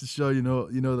you watch the show, you know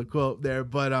the quote there.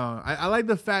 But I like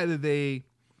the fact that they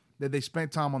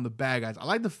spent time on the bad guys. I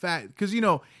like the fact because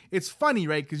it's funny,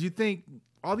 right? Because you think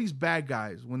all these bad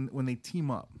guys when they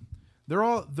team up, they're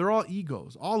all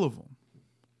egos, all of them.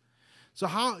 So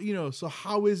how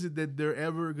is it that they're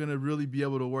ever gonna really be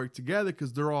able to work together?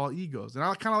 Because they're all egos, and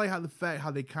I kind of like how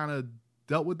they kind of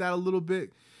dealt with that a little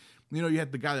bit. You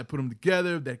had the guy that put them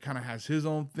together that kind of has his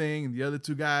own thing, and the other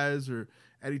two guys are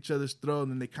at each other's throat,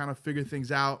 and then they kind of figure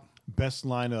things out. Best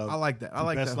line of I like that. I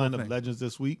like best that line whole of thing. Legends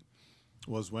this week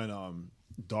was when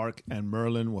Dark and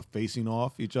Merlin were facing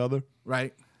off each other.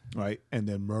 Right. And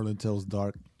then Merlin tells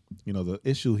Dark, the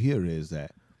issue here is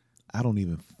that I don't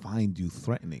even find you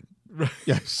threatening. Right.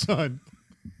 Yeah, son.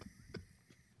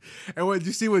 And when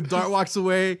you see when Dark walks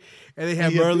away and they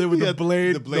have Merlin with the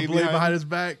blade behind his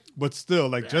back. But still,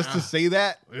 just to say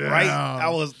that, right?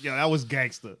 That was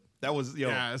gangster. That was he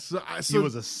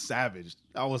was a savage.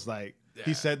 I was like,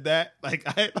 he said that,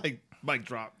 I mic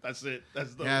drop. That's it.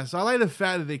 That's the So I like the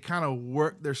fact that they kind of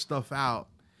work their stuff out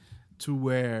to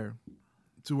where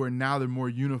now they're more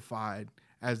unified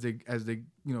as they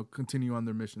continue on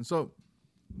their mission. So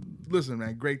listen,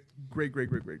 man, great stuff.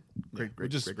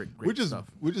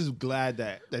 We're just glad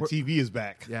that TV is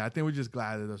back. Yeah, I think we're just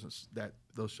glad that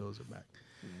those shows are back.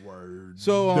 Word.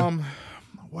 So,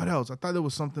 what else? I thought there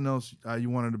was something else you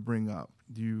wanted to bring up.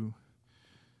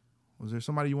 Was there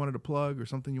somebody you wanted to plug or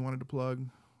something you wanted to plug?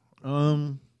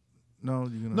 No,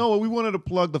 we wanted to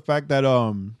plug the fact that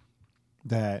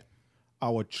that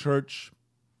our church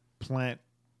plant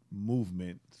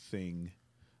movement thing.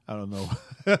 I don't know.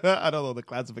 I don't know the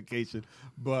classification,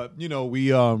 but we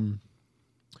got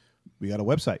a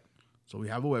website. So we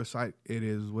have a website. It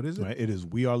is, what is it? Right. It is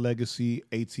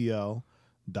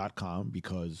wearelegacyatl.com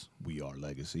because we are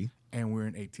legacy. And we're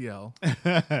in ATL.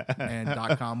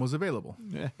 And .com was available.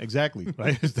 Yeah, exactly.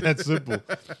 Right. It's that simple.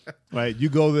 Right. You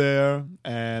go there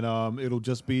and it'll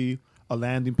just be a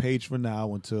landing page for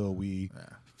now until we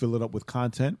fill it up with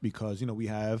content because,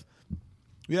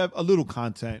 we have a little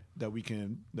content that we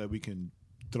can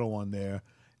throw on there.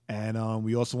 And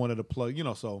we also wanted to plug,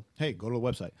 so, hey, go to the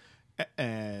website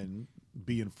and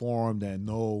be informed and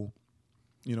know,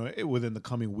 within the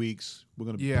coming weeks, we're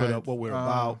going to put up what we're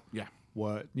about. Yeah.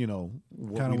 What,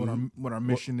 what our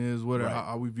mission is,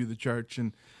 how we view the church.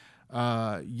 And,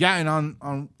 and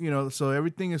on so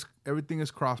everything is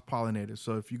cross-pollinated.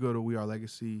 So if you go to We Are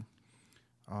Legacy,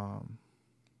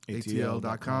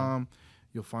 ATL.com,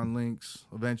 you'll find links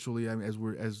eventually. I mean, as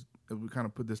we kind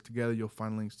of put this together, you'll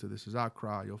find links to This Is Our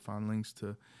Cry. You'll find links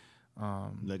to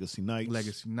Legacy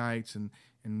Nights, and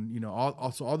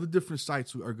all the different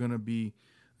sites are going to be.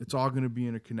 It's all going to be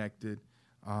interconnected.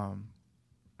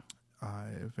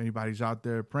 If anybody's out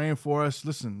there praying for us,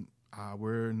 listen.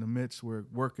 We're in the midst. We're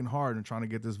working hard and trying to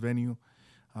get this venue,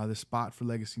 this spot for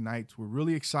Legacy Nights. We're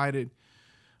really excited.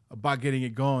 about getting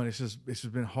it going. It's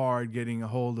just been hard getting a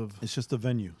hold of. It's just a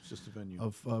venue. It's just a venue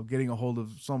of getting a hold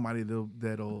of somebody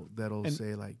that'll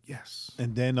say like yes.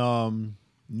 And then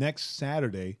next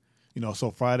Saturday,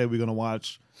 so Friday we're gonna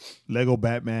watch Lego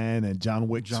Batman and John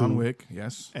Wick. John Wick,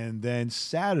 yes. And then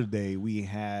Saturday we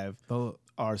have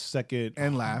our second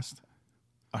and last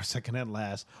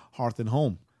Hearth and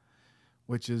Home,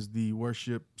 which is the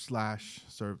worship slash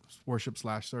service. I don't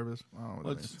know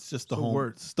what that is. It's just the home.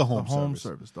 It's the home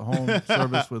service. The home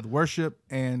service with worship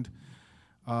and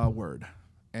word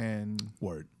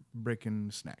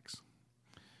breaking snacks.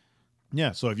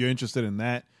 Yeah. So if you're interested in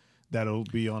that, that'll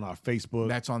be on our Facebook.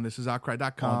 That's on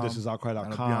thisisoutcry.com. On thisisoutcry.com.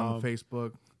 That'll be on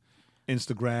Facebook,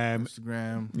 Instagram.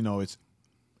 It's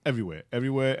everywhere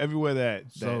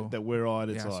that we're on.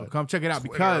 It's on. So come check it out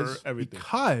Twitter,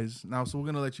 because now. So we're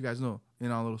gonna let you guys know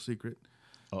in our little secret,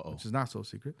 which is not so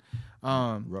secret.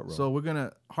 So we're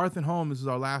gonna Hearth and Home. This is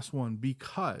our last one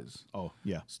because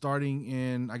starting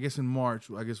in March.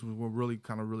 I guess we'll really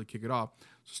kick it off.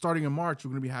 So starting in March, we're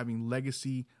gonna be having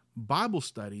Legacy Bible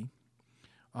Study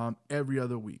every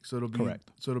other week. So it'll be correct.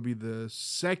 So it'll be the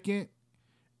second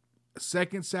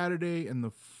Saturday and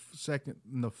the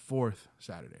fourth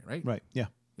Saturday, right? Right. Yeah.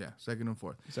 Yeah. Second and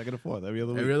fourth every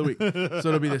other week. Every other week. So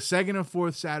it'll be the second and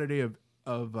fourth Saturday of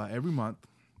every month.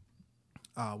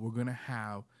 We're gonna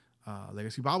have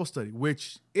Legacy Bible Study,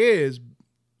 which is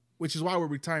why we're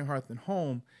retiring Hearth and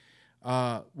Home.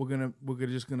 We're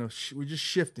just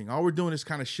shifting. All we're doing is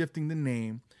kind of shifting the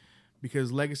name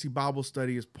because Legacy Bible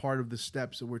Study is part of the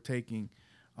steps that we're taking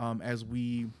as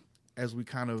we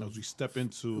step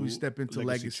into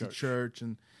Legacy Church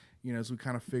and as we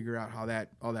kind of figure out how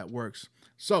all that works.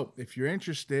 So if you're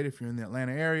interested, if you're in the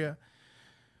Atlanta area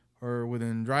or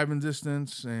within driving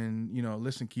distance, and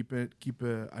listen, keep an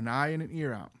eye and an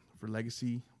ear out for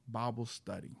Legacy Bible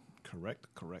Study. Correct.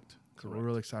 So we're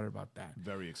really excited about that.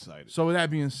 Very excited. So with that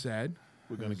being said,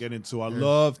 we're going to get into our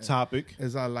love topic,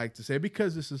 as I like to say,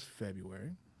 because this is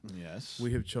February. Yes,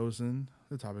 we have chosen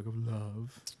the topic of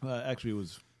love. Actually,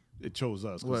 it chose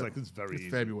us because it's easy.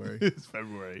 February. It's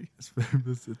February.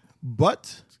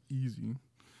 But it's easy.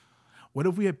 What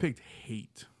if we had picked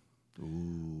hate?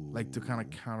 Ooh. Like to kind of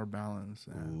counterbalance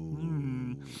that.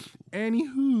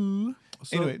 Anywho.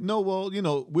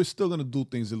 We're still going to do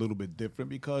things a little bit different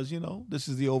because, this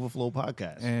is the Overflow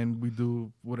podcast. And we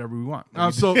do whatever we want.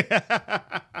 So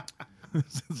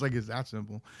it's like it's that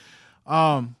simple.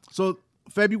 So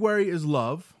February is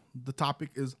love. The topic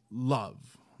is love.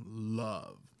 Right.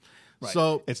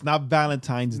 So it's not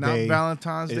Valentine's Day.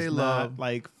 Love. Not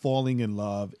like falling in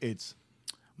love. It's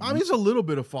a little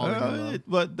bit of falling in love.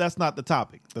 But that's not the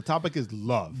topic. The topic is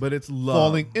love. But it's love.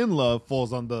 Falling in love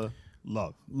falls under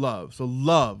love. So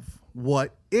love,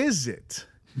 what is it?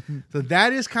 So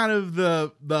that is kind of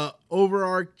the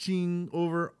overarching.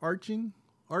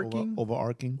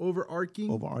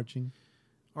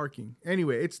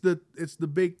 Anyway, it's the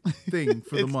big thing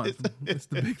for the month. It's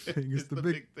the big thing. It's the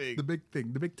big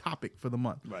thing. The big topic for the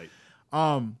month. Right.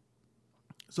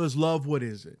 So it's love. What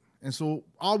is it? And so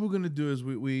all we're gonna do is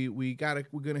we're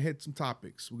gonna hit some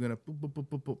topics. We're gonna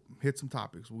hit some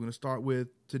topics. We're gonna start with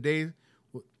today's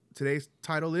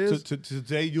title is.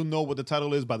 Today you'll know what the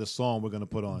title is by the song we're gonna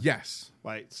put on. Yes.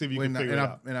 Right. See if you can figure it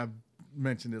out. And I've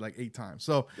mentioned it like 8 times.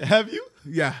 So have you?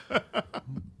 Yeah.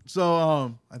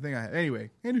 So I think I have.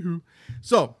 Anyway, anywho.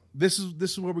 So this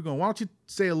is where we're going. Why don't you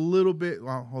say a little bit?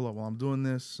 Well, hold on while I'm doing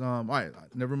this. All right,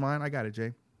 never mind. I got it,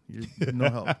 Jay. You're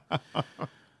no help.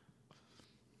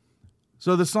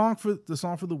 So the song for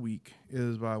the week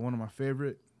is by one of my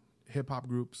favorite hip hop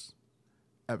groups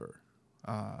ever.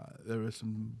 There were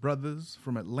some brothers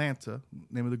from Atlanta. The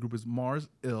name of the group is Mars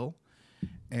Ill,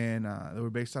 and they were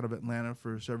based out of Atlanta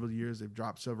for several years. They've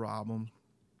dropped several albums,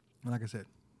 and like I said,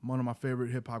 one of my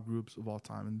favorite hip hop groups of all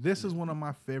time. And this is one of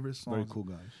my favorite songs. Very cool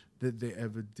guys that they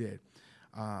ever did.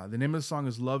 The name of the song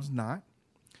is "Love's Not."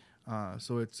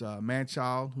 So it's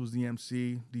Manchild, who's the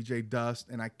MC, DJ Dust,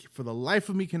 and I, for the life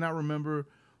of me, cannot remember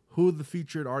who the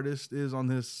featured artist is on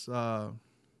this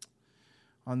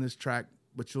track,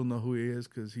 but you'll know who he is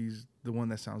because he's the one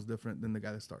that sounds different than the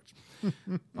guy that starts.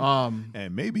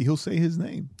 And maybe he'll say his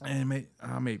name. And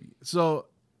maybe. So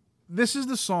this is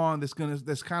the song that's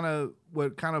kind of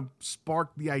what kind of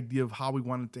sparked the idea of how we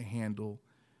wanted to handle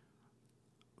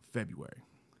February.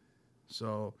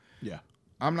 So yeah,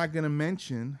 I'm not gonna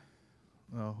mention.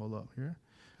 Hold up here.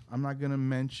 I'm not going to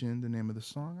mention the name of the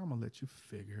song. I'm going to let you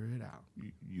figure it out.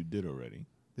 You did already.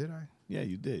 Did I? Yeah,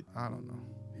 you did. I don't know.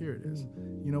 Here it is.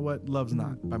 You know what? Love's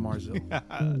Not by Marzil.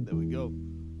 There we go.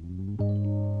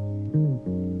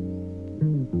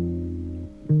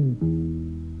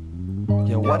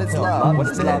 Yo, what is love? What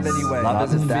is love anyway?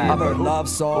 Love is that. I've heard love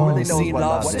songs, seen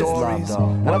love stories,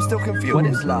 and I'm still confused. What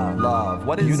is love? Love.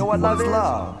 What is? You know what love is?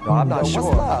 Love. No, I'm not sure.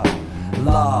 What's love?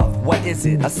 Love, what is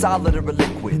it? A solid or a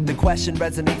liquid? The question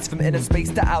resonates from inner space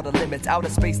to outer limits, outer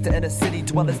space to inner city.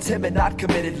 Dwellers timid, not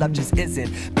committed. Love just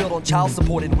isn't built on child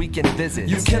support and weekend visits.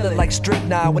 You kill it like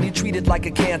strychnine when you treat it like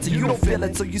a cancer. You don't feel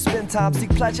it, so you spend time seek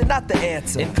pleasure, not the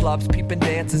answer. In clubs, peeping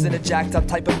dancers, in a jacked up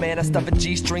type of man, I stuffing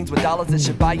G-strings with dollars that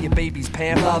should buy your baby's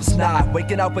pants. Love's not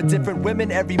waking up with different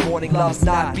women every morning. Love's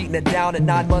not beating it down at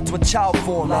 9 months with child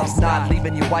form. Love's not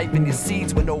leaving your wife and your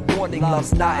seeds with no warning.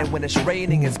 Love's not, and when it's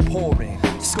raining, it's pouring.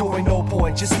 Scoring no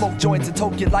points, just smoke joints and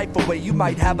toke your life away. You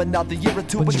might have another year or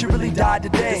two, but you really died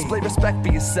today. Display respect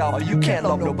for yourself, or you can't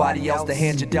love nobody else. The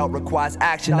hand you dealt requires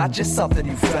action, not just something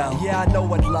you felt. Yeah, I know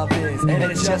what love is, and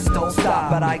it just don't stop.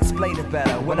 But I explain it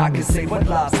better when I can say what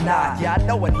love's not. Yeah, I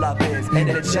know what love is, and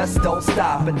it just don't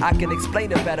stop. But I can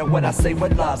explain it better when I say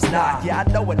what love's not. Yeah,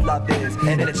 I know what love is,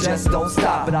 and it just don't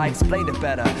stop. But I explain it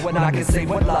better when I can say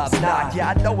what love's not. Yeah,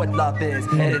 I know what love is,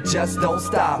 and it just don't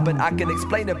stop. But I can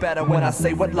explain it better when I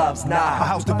say what love's not. A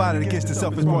house divided against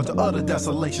itself is brought to utter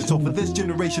desolation. So for this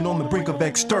generation on the brink of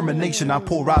extermination, I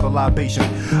pour out a libation,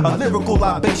 a lyrical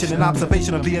libation, an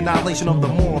observation of the annihilation of the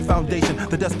moral foundation.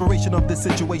 The desperation of this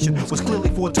situation was clearly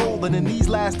foretold, and in these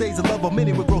last days the love of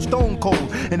many would grow stone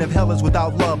cold. And if hell is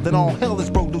without love, then all hell is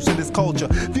broke loose in this culture.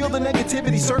 Feel the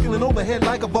negativity circling overhead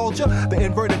like a vulture. The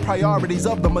inverted priorities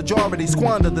of the majority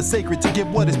squander the sacred to give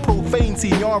what is profane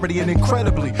seniority. And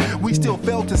incredibly, we still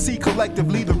fail to see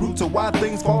collectively the roots of why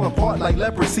things fall apart like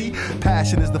leprosy.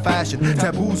 Passion is the fashion,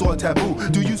 taboos are taboo.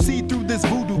 Do you see through this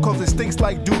voodoo? Cause it stinks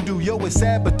like doo-doo. Yo, it's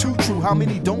sad but too true. How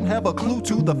many don't have a clue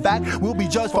to the fact we'll be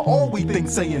judged for all we think,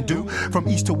 say, and do? From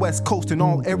east to west coast and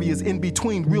all areas in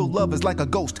between, real love is like a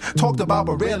ghost, talked about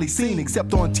but rarely seen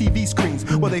except on TV screens,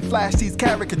 where they flash these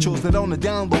caricatures that on the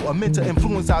down low are meant to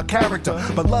influence our character.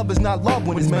 But love is not love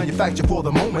when it's manufactured for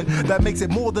the moment. That makes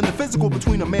it more than the physical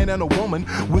between a man and a woman.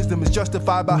 Wisdom is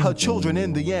justified by her children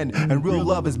in the end, and real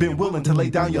love has been willing to lay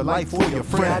down your life for your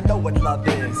friend. Yeah, I know what love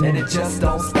is, and it just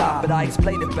don't stop. But I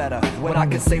explain it better when I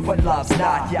can say what love's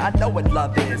not. Yeah, I know what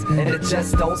love is, and it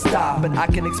just don't stop. But I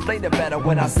can explain it better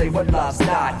when I say what love's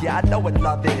not. Yeah, I know what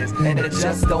love is, and it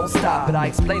just don't stop. But I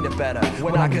explain it better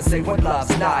when I can say what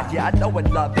love's not. Yeah, I know what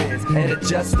love is, and it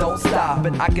just don't stop.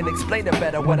 But I can explain it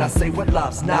better when I say what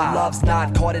love's not. Love's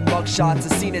not caught in mug shots or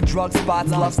seen at drug spots.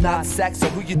 Love's not sex or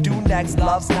who you do next.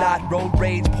 Love's not road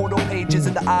rage, porno pages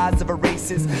in the eyes of a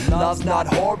racist. Love's not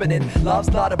whoring and love's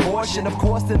not abortion. Of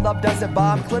course, then love doesn't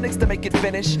bomb clinics to make it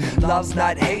finish. Love's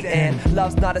not hate and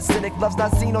love's not a cynic. Love's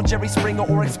not seen on Jerry Springer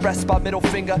or expressed by middle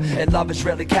finger. And love is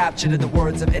rarely captured in the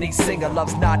words of any singer.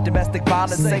 Love's not domestic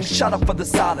violence, saying shut up for the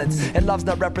silence. And love's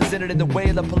not represented in the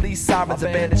wail of police sirens.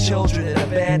 Abandoned children in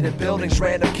abandoned buildings,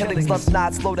 random killings. Love's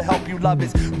not slow to help you. Love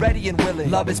is ready and willing.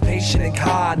 Love is patient and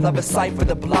kind. Love is sight for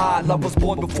the blind. Love was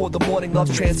born before the morning.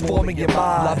 Love's transforming your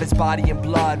mind. Love is body and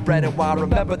blood, bread and wine.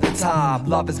 Remember the time.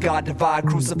 Love is God divine,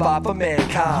 crucified for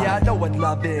mankind. Yeah, I know what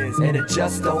love is, and it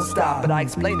just don't stop. But I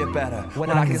explain it better when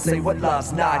I can say what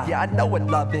love's not. Yeah, I know what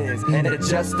love is, and it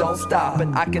just don't stop.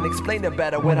 But I can explain it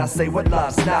better when I say what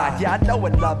love's not. Yeah, I know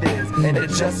what love is, and it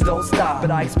just don't stop.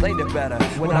 But I explain it better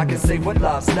when I can say what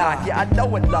love's not. Yeah, I know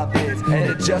what love is, and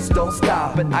it just don't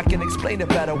stop. But I can explain it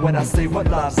better when I say what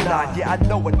love's not. Yeah, I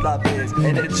know what love is,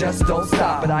 and it just don't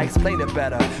stop. But I explain it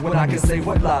better when I can say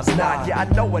what love's not. Yeah, I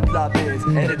know what love is,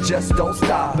 and it just don't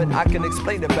stop. But I can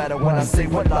explain it better when I say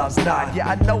what love's not. Yeah,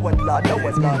 I know what love, know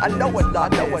what love, I know what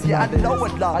love, know what, yeah, I know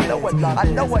what love, I know what love, I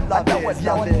know what love, know what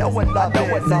love, I know what love,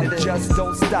 know what love, it just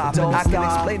don't stop. But I can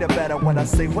explain it better when I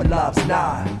say what love's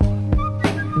not.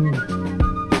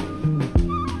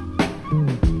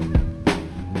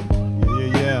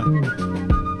 Yeah.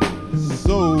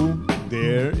 So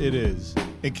there it is.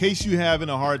 In case you're having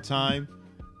a hard time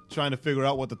trying to figure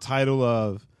out what the title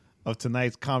of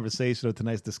tonight's conversation or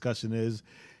tonight's discussion is,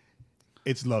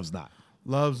 it's Love's Not.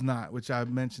 Love's Not, which I've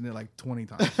mentioned it like 20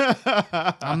 times.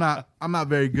 I'm not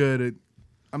very good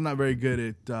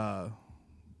at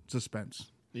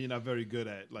suspense. You're not very good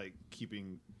at like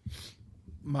keeping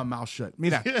my mouth shut.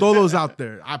 Mira, throw those out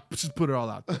there. I just put it all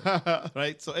out there.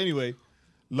 Right? So anyway,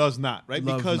 Love's Not, right?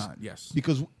 Love's Not, yes.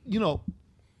 Because,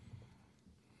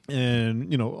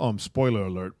 and, spoiler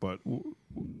alert, but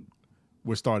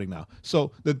we're starting now.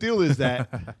 So the deal is that,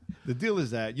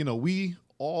 we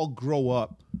all grow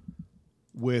up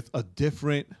with a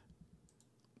different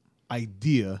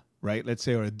idea, right? Let's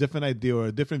say, or a different idea or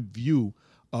a different view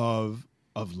of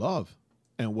love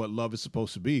and what love is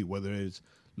supposed to be, whether it's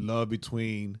love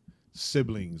between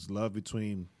siblings, love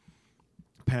between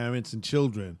parents and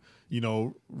children,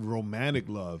 romantic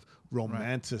love,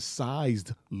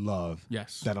 romanticized love.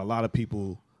 Yes. That a lot of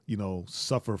people,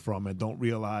 suffer from and don't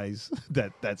realize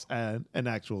that that's an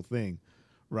actual thing,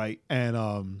 right?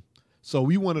 And so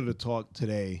we wanted to talk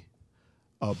today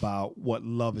about what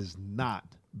love is not,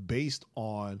 based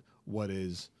on what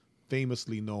is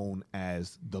famously known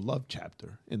as the love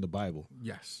chapter in the Bible.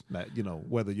 Yes. That,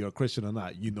 whether you're a Christian or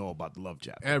not, you know about the love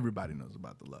chapter. Everybody knows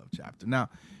about the love chapter. Now,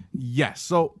 yes.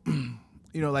 So,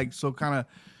 so kind of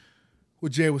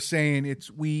what Jay was saying, it's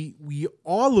we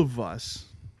all of us,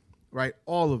 right?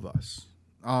 All of us,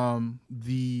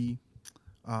 the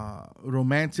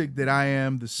romantic that I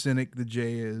am, the cynic that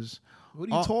Jay is. What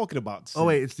are you talking about? Oh,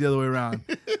 wait, it's the other way around.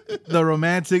 The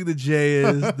romantic that Jay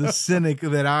is, the cynic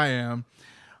that I am.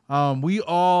 We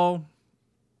all,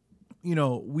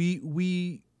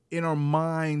 we in our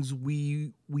minds,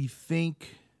 we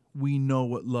think we know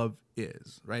what love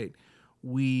is, right?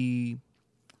 We,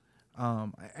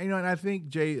 and I think,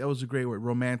 Jay, that was a great word,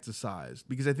 romanticized,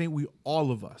 because I think we,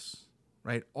 all of us,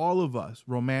 right? All of us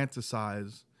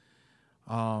romanticize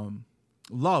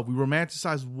love. We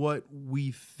romanticize what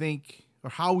we think or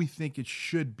how we think it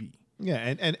should be.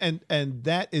 Yeah, and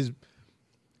that is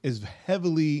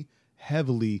heavily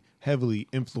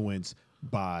influenced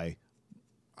by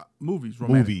movies,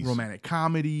 romantic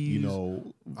comedies,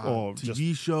 or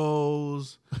TV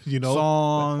shows,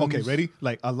 songs. Okay, ready?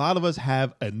 Like, a lot of us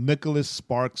have a Nicholas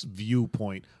Sparks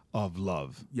viewpoint of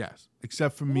love. Yes,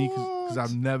 except for me, because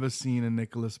I've never seen a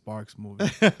Nicholas Sparks movie.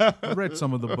 I've read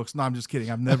some of the books. No, I'm just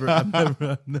kidding. I've never read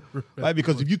right,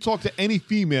 because if you talk to any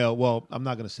female, well, I'm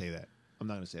not going to say that.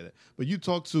 But you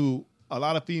talk to a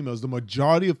lot of females, the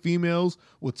majority of females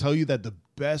will tell you that the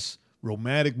best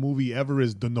romantic movie ever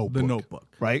is The Notebook. The Notebook.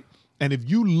 Right? And if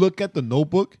you look at The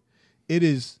Notebook, it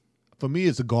is, for me,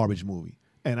 it's a garbage movie.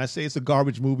 And I say it's a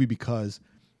garbage movie because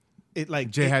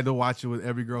Jay had to watch it with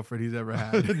every girlfriend he's ever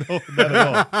had. No, not at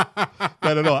all.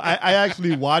 Not at all. I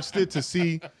actually watched it to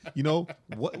see,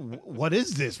 what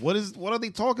is this? What are they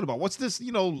talking about? What's this,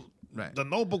 right. The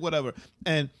Notebook, whatever.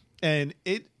 And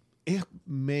it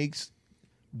makes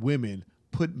women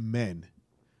put men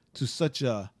to such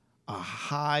a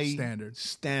high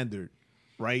standard,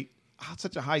 right?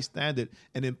 Such a high standard,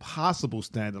 an impossible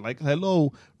standard. Like,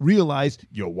 hello, realize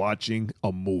you're watching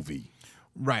a movie.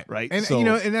 Right. And so,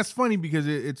 and that's funny because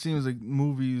it seems like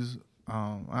movies,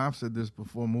 I've said this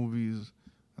before, movies,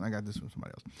 and I got this from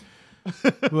somebody else,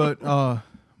 but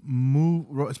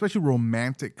especially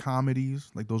romantic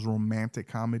comedies, like those romantic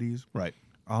comedies, right?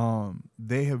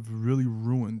 They have really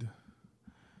ruined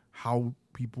how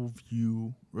people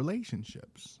view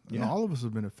relationships. Yeah. And all of us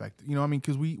have been affected.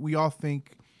 Because we all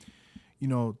think,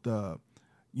 the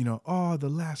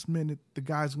last minute the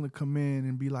guy's gonna come in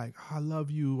and be like, oh, I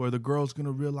love you, or the girl's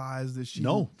gonna realize that she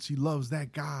loves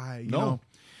that guy. You know?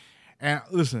 And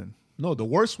listen, no, the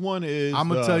worst one is I'm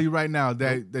gonna tell you right now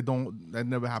that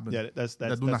never happens. Yeah, that's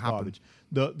not happen.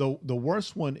 The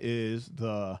worst one is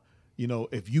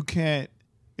if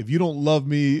you don't love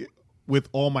me with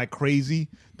all my crazy,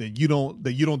 then you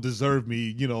don't deserve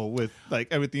me, with like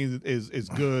everything is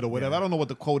good or whatever. Yeah. I don't know what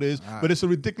the quote is, but it's a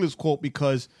ridiculous quote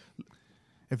because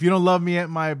if you don't love me at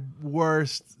my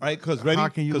worst, right? Because how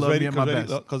can you love me at my best?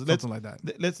 Something like that.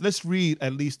 Let's read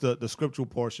at least the scriptural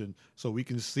portion so we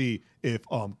can see if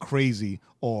crazy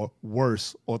or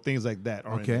worse or things like that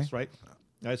are in this, right?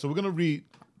 All right, so we're gonna read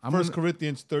 1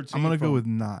 Corinthians 13. I'm gonna go with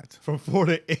not from 4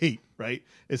 to 8, right?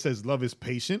 It says, "Love is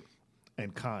patient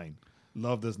and kind.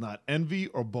 Love does not envy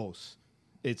or boast.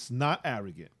 It's not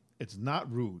arrogant. It's not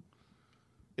rude.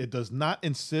 It does not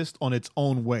insist on its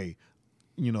own way."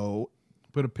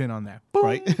 Put a pin on that.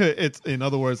 Right? It's, in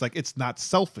other words, like, it's not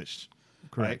selfish.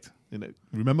 Correct. Right?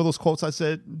 Remember those quotes I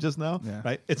said just now? Yeah.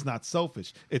 Right? It's not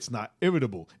selfish. It's not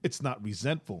irritable. It's not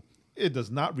resentful. It does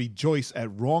not rejoice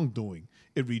at wrongdoing.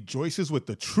 It rejoices with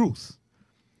the truth.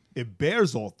 It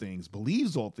bears all things,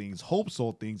 believes all things, hopes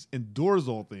all things, endures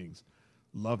all things.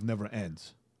 Love never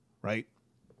ends, right?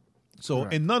 So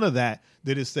in none of that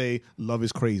did it say love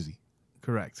is crazy.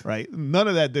 Correct. Right? None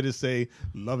of that did it say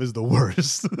love is the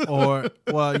worst. Or,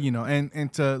 well,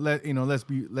 and to let's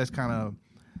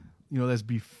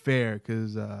be fair,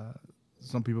 because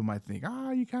some people might think,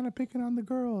 you're kind of picking on the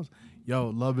girls. Yo,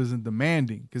 love isn't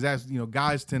demanding, because that's,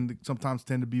 guys sometimes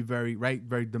tend to be very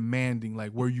demanding,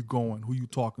 like, where you going, who you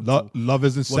talking to. Love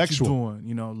isn't what sexual. What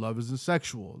you doing, love isn't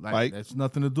sexual. Like, right? That's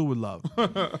nothing to do with love.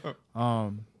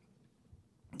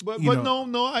 But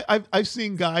no, I've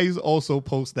seen guys also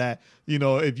post that,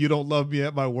 if you don't love me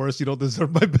at my worst, you don't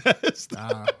deserve my best.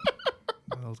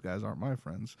 Those guys aren't my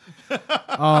friends.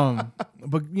 But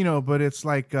it's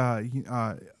like,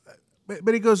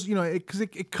 but it goes, because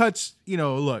it cuts,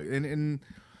 look, and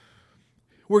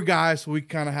we're guys, so we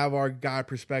kind of have our guy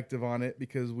perspective on it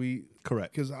because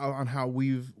on how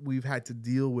we've had to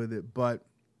deal with it, but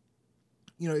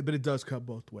but it does cut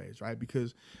both ways, right?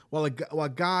 Because while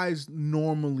guys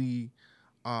normally,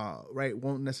 right,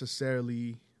 won't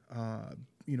necessarily,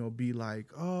 be like,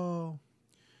 oh,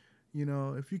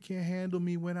 if you can't handle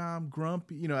me when I'm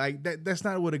grumpy, that's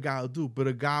not what a guy will do. But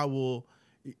a guy will,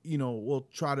 will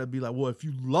try to be like, well, if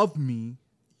you love me,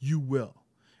 you will,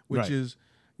 which is,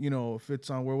 if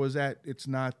it's on, where was that? It's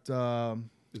not,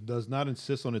 it does not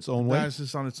insist on its own way. It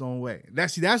insists on its own way.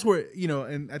 That's where,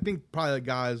 and I think probably like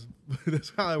guys, that's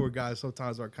probably where guys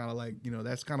sometimes are kind of like,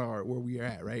 that's kind of where we are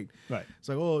at, right? Right. It's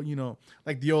like, oh,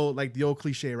 like the old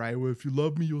cliche, right? Well, if you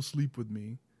love me, you'll sleep with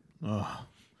me.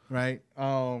 Right?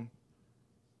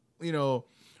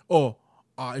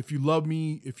 If you love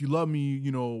me,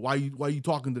 why you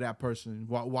talking to that person?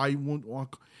 Why you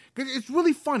won't? Because it's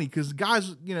really funny. Because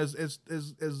guys, as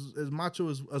macho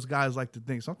as us guys like to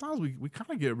think, sometimes we kind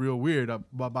of get real weird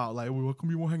about like, well, how come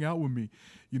you won't hang out with me?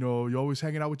 You're always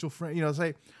hanging out with your friend.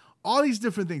 Say all these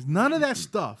different things. None of that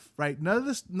stuff, right? None of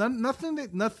this. Nothing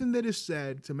that is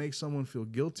said to make someone feel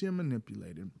guilty and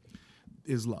manipulated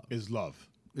is love. Is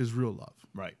real love.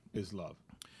 Right. Is love.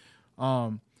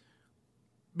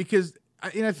 Because.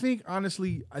 I think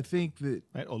honestly, that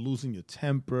right, or losing your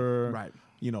temper, right?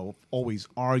 Always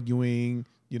arguing,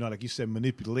 like you said,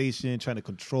 manipulation, trying to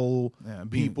control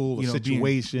people or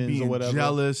situations being or whatever.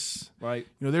 Jealous, right?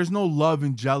 There's no love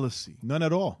in jealousy, none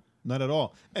at all.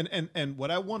 And what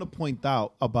I want to point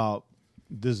out about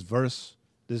this verse,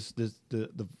 the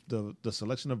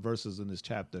selection of verses in this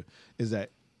chapter is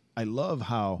that I love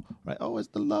how right. Oh, it's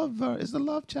the love chapter. It's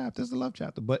the love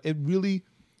chapter, but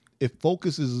it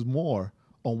focuses more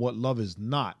on what love is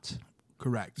not.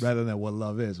 Correct. Rather than what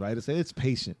love is, right? It's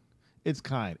patient. It's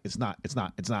kind. It's not.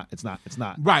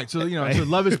 Right. So, so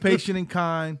love is patient and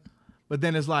kind, but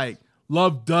then it's like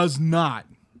love does not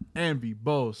envy,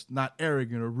 boast, not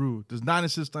arrogant or rude, does not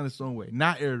insist on its own way,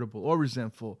 not irritable or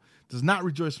resentful, does not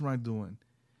rejoice in wrongdoing,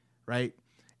 right?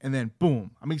 And then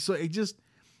boom. So it just,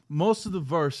 most of the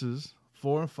verses,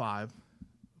 4 and 5,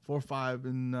 4, 5,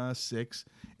 and 6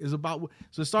 is about.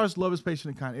 So it starts love is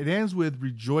patient and kind. It ends with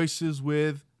rejoices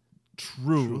with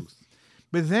truth.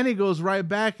 But then it goes right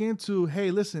back into,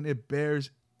 hey, listen, it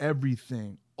bears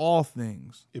everything, all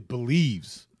things. It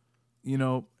believes,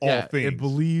 all things. It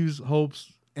believes,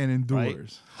 hopes, and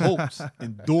endures. Right? Hopes,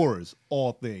 endures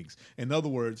all things. In other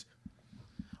words,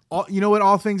 you know what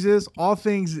all things is? All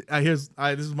things. This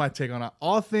is my take on it.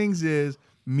 All things is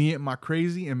me at my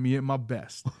crazy and me at my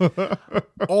best.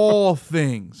 All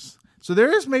things. So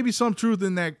there is maybe some truth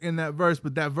in that verse,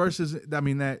 but that verse is,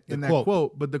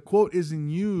 quote, but the quote isn't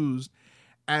used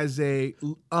as a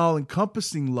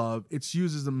all-encompassing love. It's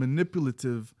used as a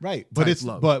manipulative right, but it's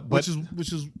love, but which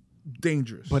is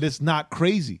dangerous. But it's not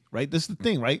crazy, right? This is the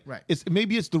thing, right? Right.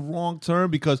 Maybe it's the wrong term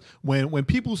because when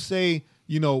people say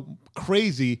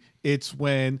crazy, it's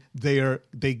when they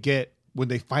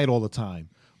fight all the time,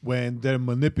 when they're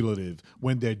manipulative,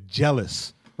 when they're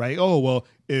jealous, right? Oh well,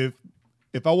 if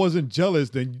I wasn't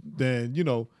jealous, then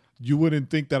you wouldn't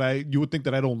think that you would think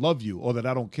that I don't love you or that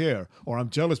I don't care, or I'm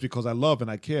jealous because I love and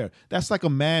I care. That's like a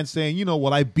man saying,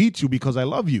 well, I beat you because I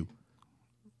love you.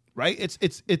 Right? It's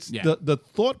the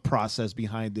thought process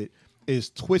behind it is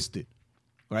twisted,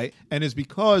 right? And it's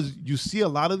because you see a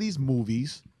lot of these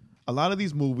movies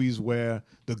where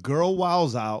the girl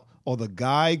wows out or the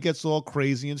guy gets all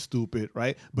crazy and stupid,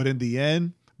 right? But in the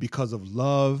end, because of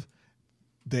love,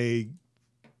 they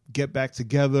get back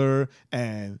together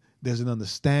and there's an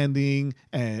understanding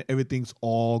and everything's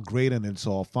all great and it's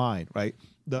all fine, right?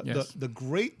 The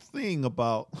great thing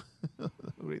about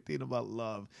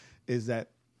love is that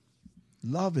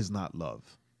love is not love,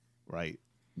 right?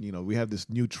 We have this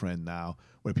new trend now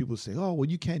where people say, oh, well,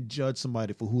 you can't judge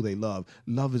somebody for who they love.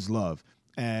 Love is love.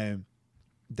 And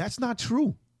that's not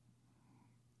true.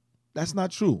 That's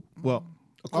not true. Well,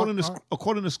 according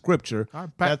to scripture,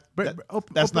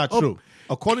 that's not true.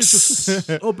 According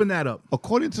to open that up.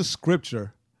 According to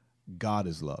scripture, God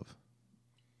is love.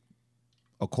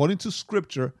 According to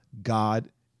scripture, God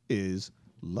is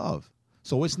love.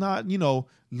 So it's not,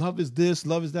 love is this,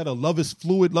 love is that, or love is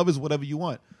fluid, love is whatever you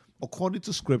want. According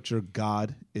to scripture,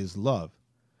 God is love.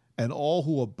 And all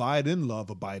who abide in love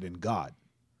abide in God.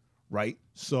 Right?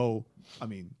 So,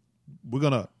 we're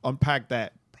going to unpack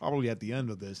that probably at the end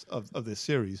of this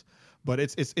series, but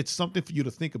it's something for you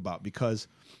to think about because,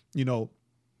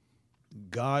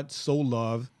 God so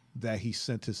loved that he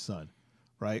sent his son,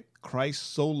 right?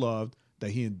 Christ so loved that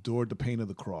he endured the pain of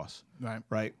the cross, right?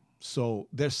 Right? So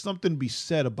there's something to be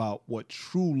said about what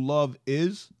true love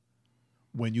is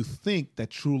when you think that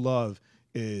true love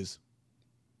is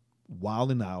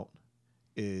wilding out,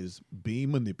 is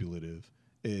being manipulative,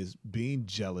 is being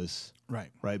jealous, right,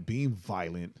 being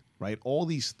violent, right, all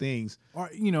these things, or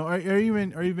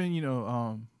even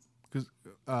because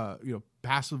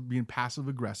being passive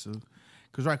aggressive,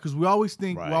 because we always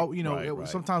think,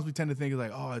 sometimes we tend to think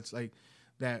like, oh, it's like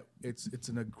that, it's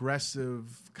an aggressive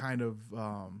kind of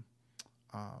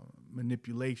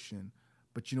manipulation,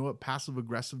 but you know what, passive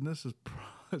aggressiveness is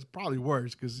probably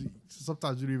worse, because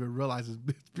sometimes you don't even realize it's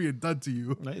being done to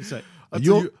you. Right? It's like,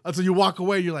 until you walk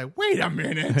away, you're like, wait a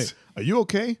minute. Hey, are you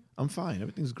okay? I'm fine.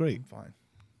 Everything's great. I'm fine.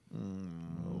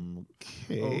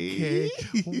 Okay.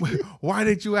 Why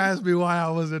didn't you ask me why I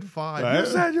wasn't fine? Right? You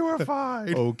said you were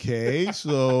fine. Okay,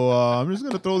 so I'm just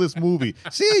gonna throw this movie.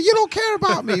 See, you don't care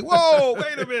about me. Whoa,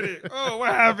 wait a minute. Oh,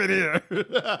 what happened here?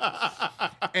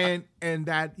 and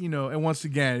that, and once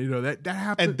again, that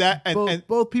happens. And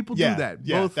both people do that.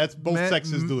 Yeah, both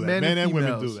sexes do that. Men and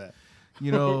women do that.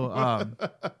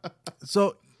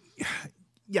 So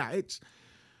yeah,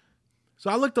 so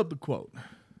I looked up the quote.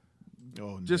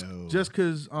 Oh, just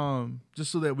because,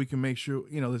 just so that we can make sure,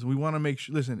 listen, we want to make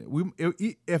sure, listen,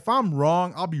 if I'm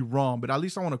wrong, I'll be wrong, but at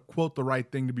least I want to quote the right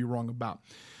thing to be wrong about.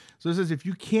 So it says, if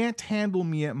you can't handle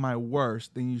me at my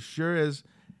worst, then you sure as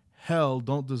hell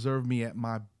don't deserve me at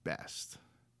my best.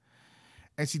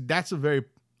 And see, that's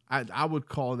I would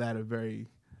call that a very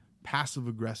passive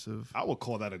aggressive. I would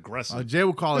call that aggressive. Jay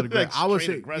would call it aggressive. I would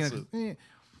say aggressive.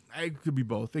 It could be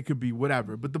both. It could be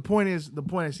whatever. But the point is,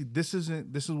 see, this is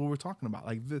what we're talking about.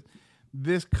 Like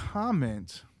this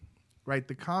comment, right?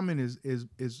 The comment is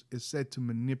said to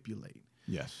manipulate.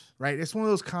 Yes. Right. It's one of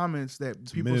those comments that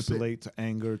to people manipulate, to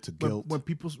anger, to guilt. When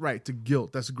people to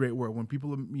guilt. That's a great word. When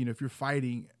people, if you're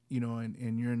fighting,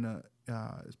 and you're in a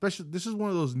especially, this is one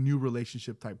of those new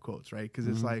relationship type quotes, right? Because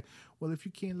it's like, well, if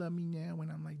you can't love me now when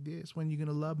I'm like this, when are you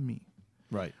gonna love me?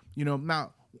 Right.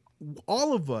 Now,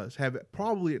 all of us have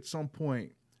probably at some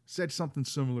point said something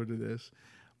similar to this,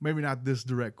 maybe not this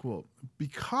direct quote,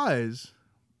 because,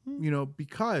 well,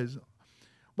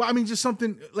 I mean, just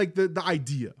something like the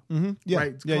idea, yeah.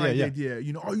 right? It's Yeah. The idea,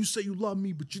 you say you love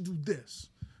me, but you do this.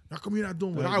 How come you're not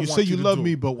doing what I want you to do? You say you love do?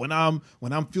 me, but when I'm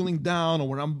feeling down or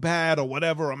when I'm bad or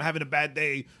whatever, or I'm having a bad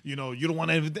day, you don't want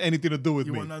anything to do with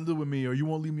me. You want nothing to do with me, or you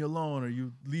won't leave me alone, or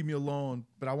you leave me alone.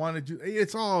 But I wanted you.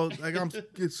 It's all like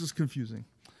it's just confusing.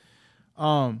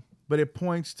 But it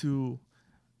points to,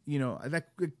 that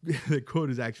the quote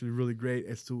is actually really great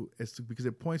as to because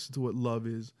it points to what love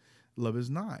is. Love is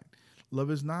not.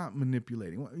 Love is not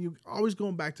manipulating. You always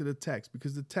going back to the text,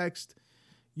 because the text,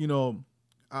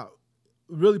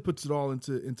 really puts it all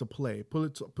into play.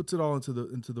 Puts it all into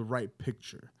the right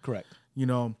picture. Correct. We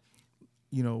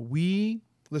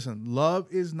listen. Love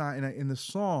is not in the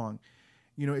song.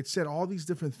 It said all these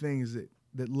different things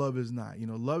that love is not.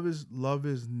 Love is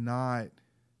not.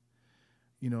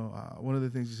 One of the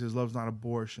things he says, love's not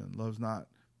abortion. Love's not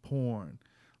porn.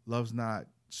 Love's not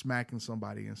smacking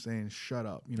somebody and saying shut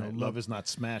up. Love is not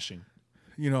smashing.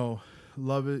 Love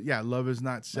is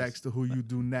not sex to who you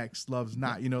do next. Love's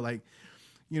not.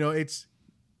 It's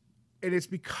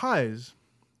because,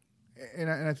 and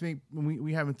I think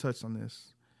we haven't touched on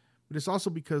this, but it's also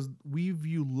because we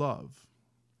view love.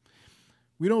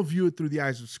 We don't view it through the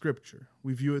eyes of Scripture.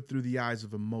 We view it through the eyes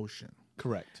of emotion.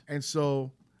 Correct. And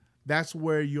so that's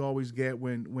where you always get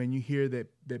when you hear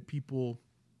that people,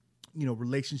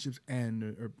 relationships end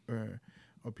or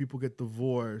people get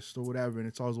divorced or whatever, and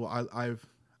it's always, well,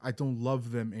 I don't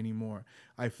love them anymore.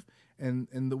 And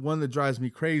the one that drives me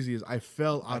crazy is I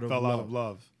fell out of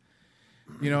love.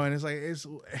 And it's like it's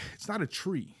not a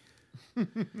tree.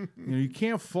 You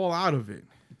can't fall out of it.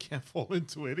 You can't fall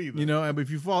into it either. And if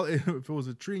it was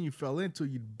a tree and you fell into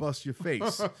it, you'd bust your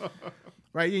face.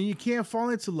 Right? And you can't fall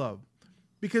into love.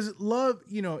 Because love,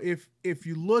 if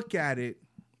you look at it,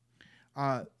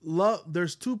 love,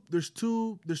 there's two ways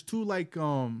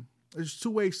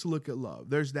to look at love.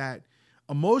 There's that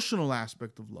emotional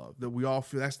aspect of love that we all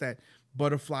feel. That's that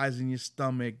butterflies in your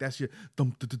stomach. That's your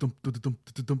dump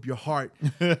your heart.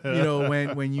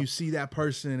 When you see that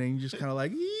person and you just kind of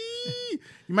like, you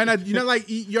might not, like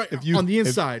you're on the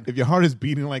inside. If your heart is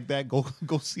beating like that, go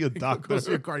see a doctor. Go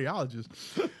see a cardiologist.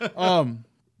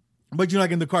 But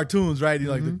like in the cartoons, right?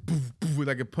 Like the poof, poof,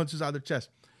 like it punches out their chest.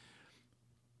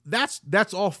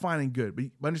 That's all fine and good, but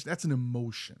that's an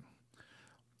emotion.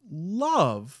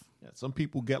 Love. Yeah, some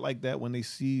people get like that when they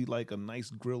see like a nice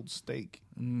grilled steak.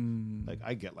 Like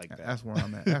I get like that. That's where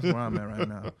I'm at. That's where I'm at right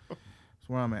now. That's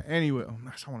where I'm at. Anyway,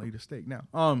 I want to eat a steak now.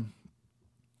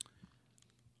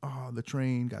 the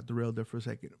train got derailed there for a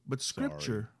second. But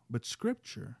scripture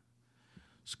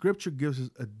gives us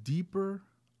a deeper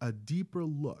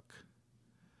look,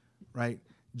 right?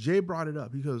 Jay brought it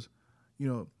up because,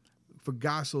 for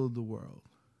God so loved the world.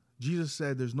 Jesus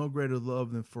said there's no greater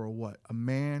love than for a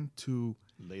man to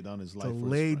lay down his life.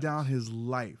 His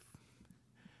life.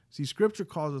 See, scripture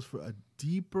calls us for a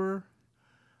deeper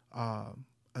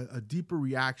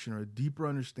reaction or a deeper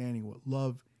understanding of what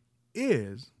love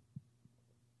is.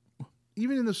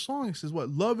 Even in the song, it says what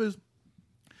love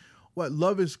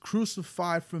is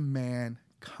crucified for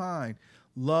mankind.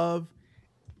 Love,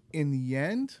 in the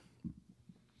end,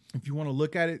 if you want to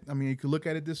look at it, I mean, you could look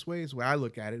at it this way. It's the way I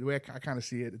look at it. The way I kind of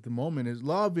see it at the moment is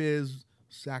love is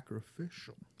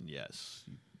sacrificial. Yes,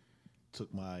 you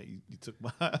took my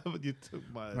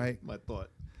thought.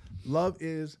 Love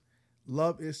is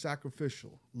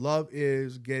sacrificial. Love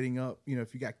is getting up.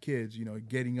 If you got kids,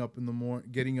 getting up in the morning,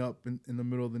 getting up in the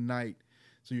middle of the night,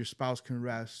 so your spouse can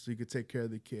rest, so you can take care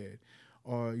of the kid.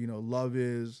 Or love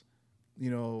is,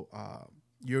 you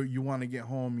want to get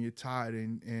home, you're tired,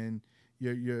 and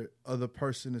your other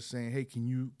person is saying, hey, can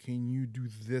you do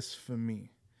this for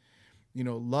me?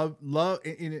 Love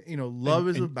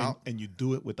is about, and you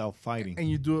do it without fighting. And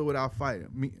you do it without fighting.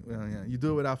 You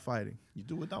do it without fighting. You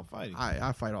do it without fighting.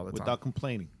 I fight all the time without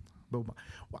complaining, but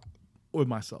with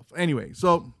myself. Anyway,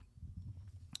 so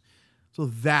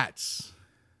that's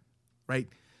right.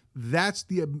 That's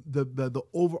the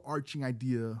overarching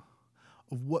idea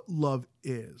of what love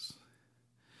is.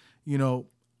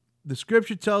 The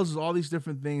scripture tells us all these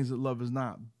different things that love is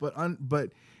not,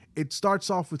 but it starts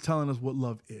off with telling us what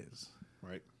love is.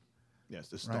 Right.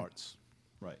 Yes, it starts.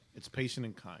 Right. It's patient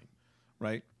and kind.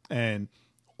 Right. And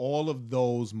all of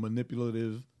those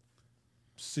manipulative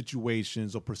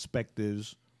situations or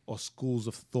perspectives or schools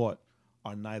of thought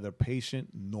are neither patient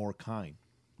nor kind.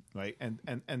 Right. And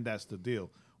that's the deal.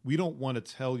 We don't want to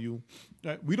tell you,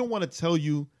 right? We don't want to tell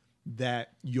you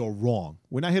that you're wrong.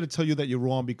 We're not here to tell you that you're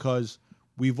wrong because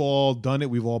we've all done it.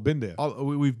 We've all been there.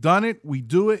 We've done it. We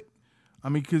do it. I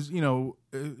mean, because,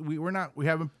 we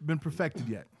haven't been perfected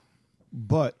yet.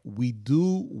 But we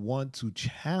do want to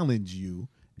challenge you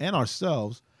and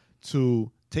ourselves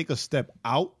to take a step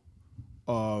out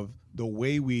of the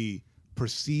way we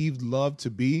perceived love to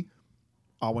be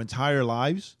our entire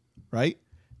lives, right?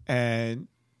 And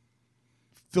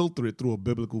filter it through a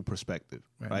biblical perspective,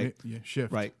 right? Yeah,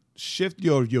 shift. Right. Shift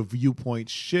your viewpoint,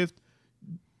 shift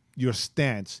your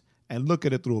stance, and look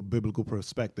at it through a biblical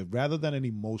perspective rather than an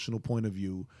emotional point of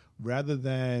view, rather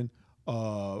than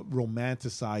a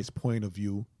romanticized point of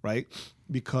view, right?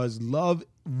 Because love,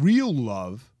 real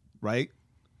love, right?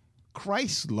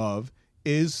 Christ's love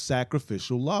is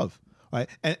sacrificial love, right?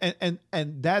 And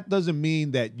that doesn't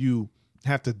mean that you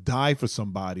have to die for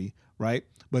somebody, right?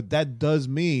 But that does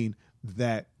mean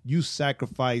that you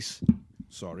sacrifice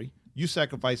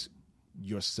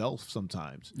yourself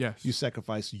sometimes. Yes. You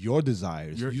sacrifice your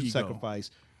desires. Your you ego. sacrifice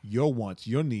your wants,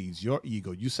 your needs, your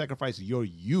ego. You sacrifice your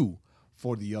you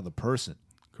for the other person.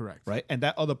 Correct. Right? And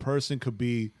that other person could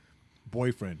be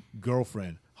boyfriend,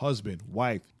 girlfriend, husband,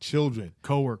 wife, children,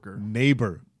 Coworker,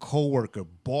 neighbor, coworker,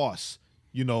 boss,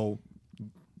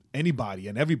 anybody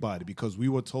and everybody, because we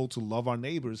were told to love our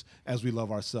neighbors as we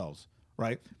love ourselves,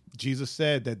 right? Jesus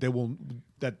said that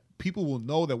that people will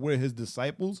know that we're his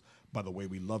disciples by the way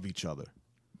we love each other,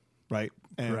 right?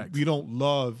 And Correct. we don't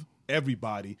love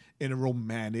everybody in a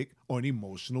romantic or an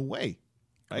emotional way,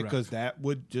 right? Because that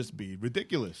would just be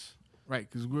ridiculous. Right,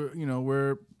 because I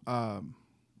know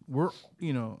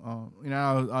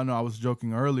I was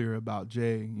joking earlier about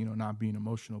Jay, not being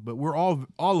emotional, but we're all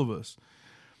of us.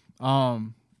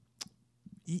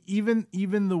 Even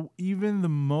the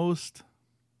most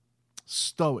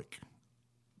stoic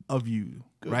of you,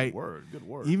 right? Good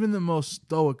word. Even the most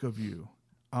stoic of you,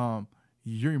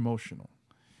 you're emotional,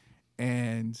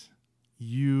 and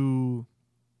we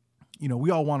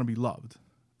all want to be loved,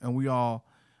 and we all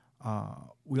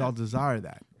desire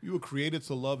that. You were created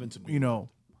to love and to be.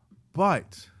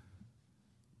 But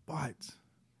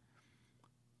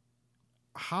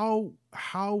how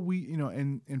we,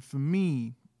 and for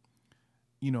me,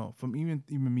 from even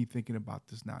me thinking about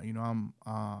this now, I'm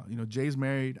Jay's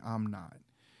married, I'm not.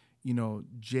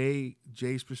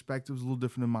 Jay's perspective is a little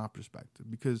different than my perspective,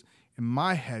 because in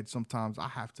my head sometimes I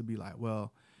have to be like,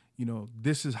 well,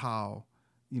 this is how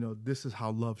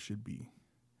love should be.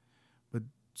 But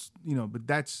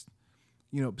that's,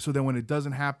 so then when it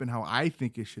doesn't happen how I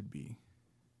think it should be,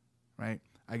 right,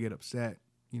 I get upset,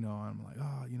 I'm like,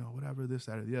 oh, whatever, this,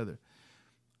 that, or the other.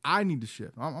 I need to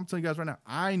shift. I'm telling you guys right now,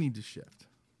 I need to shift.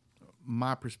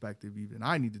 my perspective, even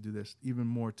I need to do this even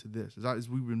more to this. As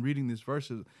we've been reading these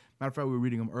verses, matter of fact, we were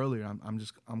reading them earlier.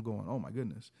 I'm going, oh my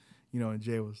goodness, and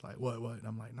Jay was like, what? And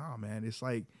I'm like, nah, man. It's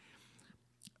like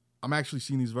I'm actually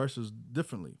seeing these verses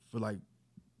differently for like,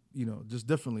 just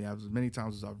differently as many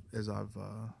times as I've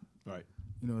right,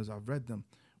 as I've read them.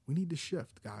 We need to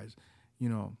shift, guys.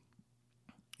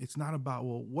 It's not about,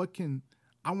 well,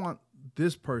 I want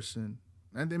this person,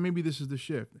 and then maybe this is the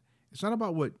shift. It's not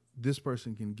about what this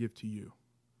person can give to you.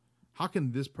 How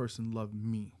can this person love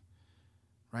me,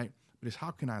 right? But it's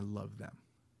how can I love them?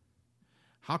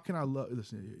 How can I love,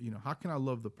 how can I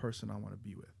love the person I want to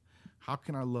be with? How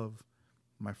can I love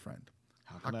my friend?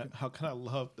 How can I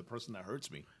love the person that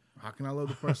hurts me? How can I love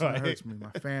the person that hurts me,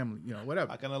 my family,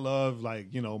 whatever? How can I love,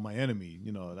 like, my enemy?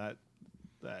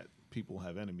 That people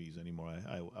have enemies anymore.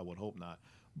 I would hope not.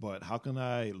 But how can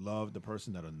I love the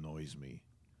person that annoys me,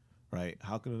 right?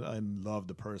 How can I love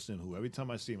the person who every time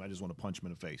I see him, I just want to punch him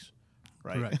in the face,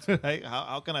 right? Right?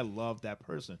 How can I love that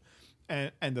person?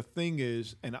 And the thing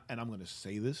is, and I'm going to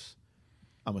say this,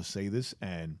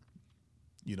 and,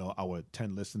 our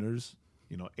 10 listeners,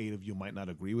 8 of you might not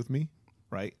agree with me,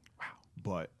 right? Wow.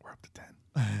 But we're up to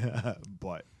 10.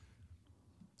 But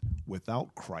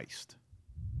without Christ,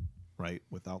 right?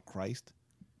 Without Christ,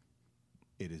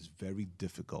 it is very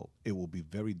difficult. It will be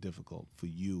very difficult for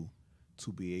you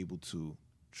to be able to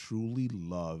truly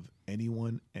love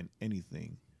anyone and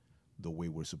anything the way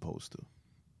we're supposed to.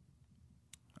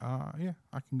 Yeah,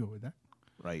 I can go with that.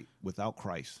 Right? Without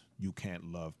Christ, you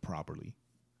can't love properly,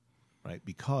 right?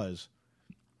 Because,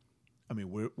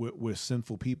 we're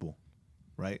sinful people,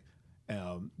 right?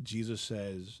 Jesus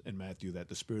says in Matthew that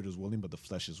the spirit is willing, but the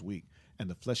flesh is weak. And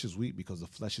the flesh is weak because the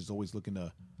flesh is always looking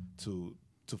to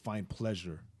find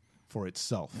pleasure for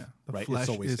itself. Yeah, the right? flesh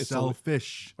is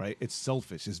selfish. Right? It's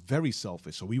selfish. It's very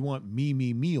selfish. So we want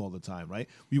me all the time, right?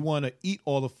 We want to eat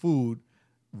all the food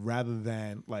rather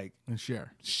than and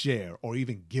share or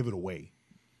even give it away,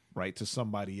 right, to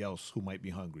somebody else who might be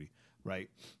hungry, right?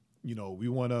 We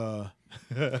want to.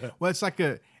 Well, it's like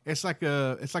a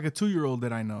 2-year-old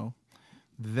that I know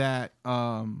that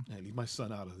hey, leave my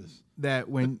son out of this. That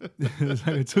when it's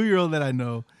like a 2-year-old that I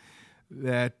know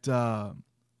that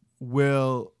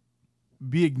will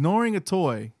be ignoring a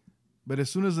toy, but as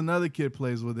soon as another kid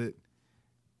plays with it,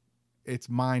 it's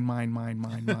mine.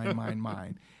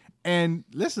 And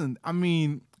listen,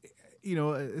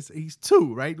 he's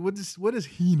 2, right? What does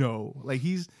he know? Like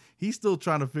he's still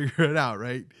trying to figure it out,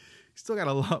 right? He's still got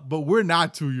a lot, but we're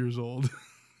not 2 years old.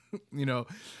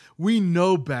 We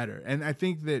know better. And I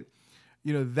think that,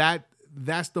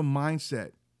 that's the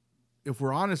mindset. If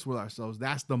we're honest with ourselves,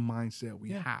 that's the mindset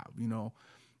we have,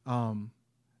 mine.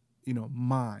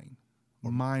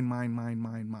 Or mine.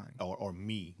 Or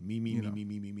me,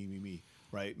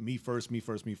 right? Me first.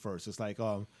 It's like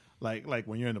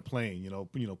when you're in a plane,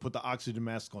 put the oxygen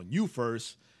mask on you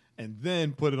first and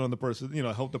then put it on the person,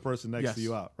 help the person next to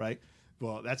you out, right?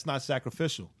 Well, that's not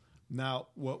sacrificial. Now,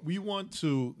 what we want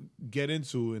to get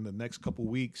into in the next couple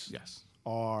weeks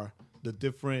are the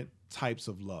different types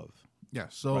of love.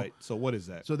 Yes. So, right. So what is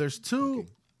that? So there's 2. Okay.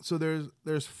 So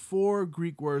there's 4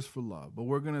 Greek words for love, but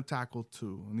we're going to tackle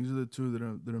 2, and these are the 2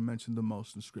 that are mentioned the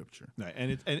most in Scripture. Right,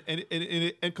 and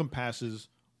it encompasses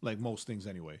like most things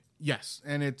anyway. Yes,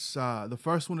 and it's the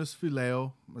first one is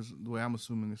phileo, the way I'm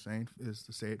assuming is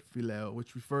to say it, phileo,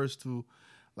 which refers to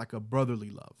like a brotherly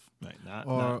love. Right,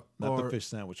 not the fish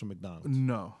sandwich from McDonald's.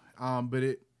 No, but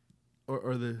it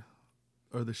or the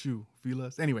shoe,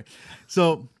 philos. Anyway,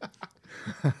 so.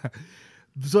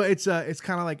 So it's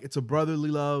kind of like it's a brotherly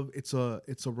love. It's a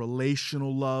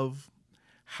relational love.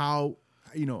 How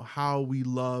we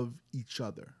love each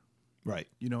other, right?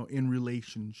 In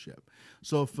relationship.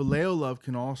 So phileo love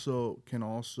can also.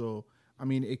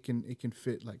 It can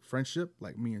fit like friendship,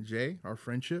 like me and Jay, our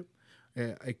friendship.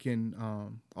 It can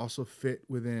also fit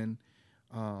within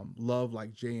love,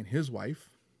 like Jay and his wife,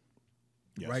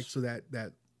 right? So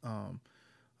that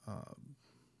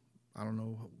I don't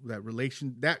know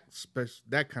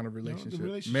that kind of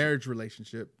relationship, marriage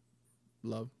relationship,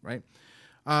 love, right?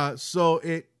 So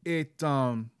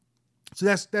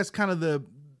that's kind of the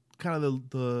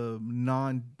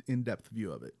non in-depth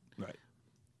view of it, right?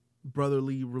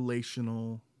 Brotherly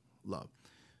relational love.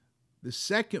 The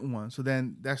second one, so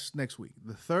then that's next week.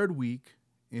 The third week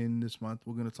in this month,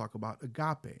 we're going to talk about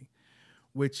agape,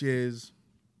 which is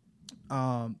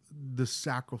the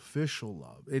sacrificial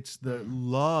love. It's the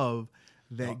love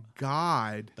that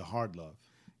God... The hard love.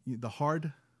 The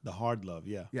hard? The hard love,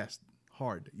 yeah. Yes,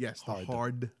 hard. Yes, hard. The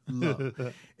hard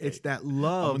love. It's that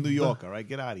love... I'm a New Yorker, right?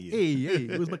 Get out of here. Hey,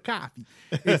 it was my coffee.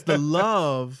 It's the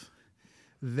love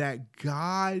that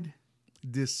God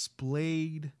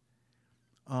displayed,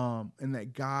 and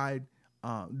that God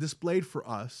displayed for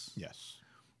us. Yes.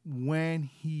 When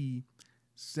he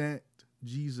sent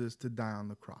Jesus to die on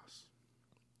the cross.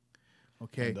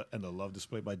 Okay. And the love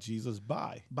displayed by Jesus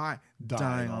by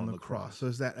dying on the cross. So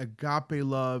it's that agape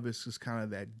love. It's just kind of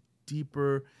that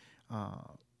deeper,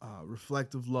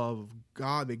 reflective love of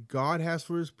God that God has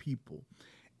for his people,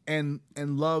 and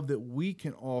love that we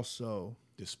can also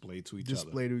display to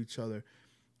each other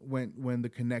when the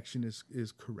connection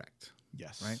is correct.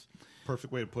 Yes. Right.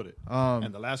 Perfect way to put it.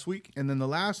 And the last week? And then the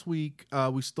last week,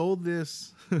 we stole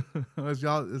this as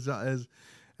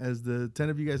the 10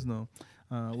 of you guys know.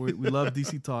 We love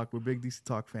DC Talk. We're big DC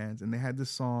Talk fans. And they had this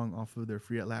song off of their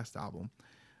Free at Last album,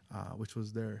 which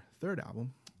was their third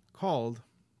album, called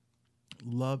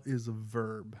Love is a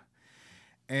Verb.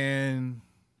 And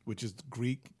which is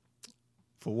Greek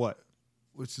for what?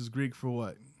 Which is Greek for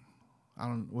what? I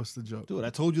don't. What's the joke, dude? I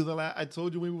told you I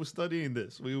told you when we were studying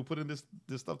this. We were putting this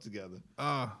stuff together.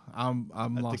 I'm lost.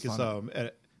 I think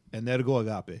it's energo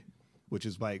agape, which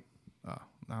is like I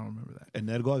don't remember that.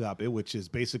 Energo agape, which is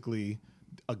basically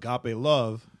agape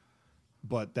love,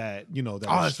 but that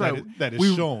that's right. That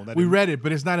is shown. We read it,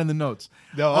 but it's not in the notes.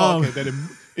 No, okay. That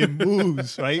it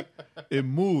moves, right? It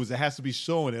moves. It has to be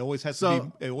shown. It always has to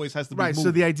be. It always has to be. Right. Moving.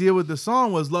 So the idea with the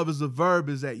song was love is a verb.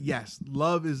 Is that yes,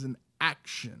 love is an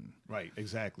action. Right,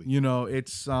 exactly.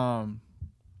 It's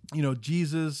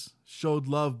Jesus showed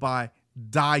love by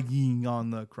dying on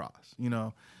the cross.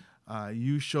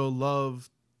 You show love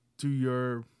to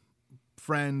your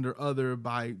friend or other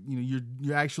by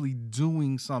you're actually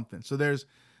doing something. So there's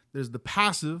the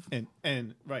passive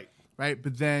and right,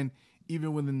 but then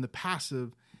even within the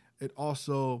passive, it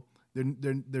also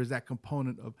there's that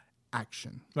component of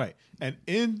action. Right, and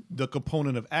in the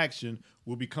component of action,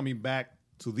 we'll be coming back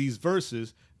to these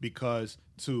verses because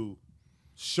to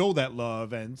show that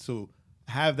love and to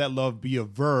have that love be a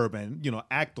verb and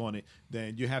act on it,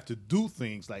 then you have to do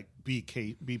things like be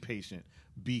patient,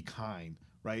 be kind,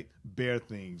 right? Bear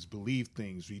things, believe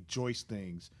things, rejoice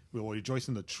in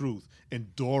the truth,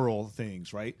 endure all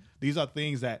things, right? These are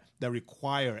things that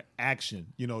require action.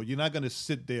 You're not going to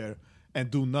sit there and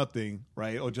do nothing,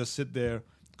 right? Or just sit there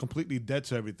completely dead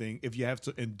to everything if you have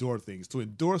to endure things. To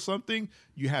endure something,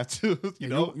 you have to,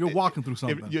 you're walking through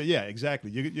something. Yeah,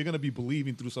 exactly. You're going to be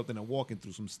believing through something and walking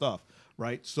through some stuff,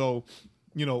 right? So,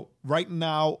 right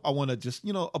now, I want to just,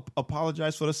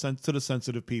 apologize to the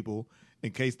sensitive people in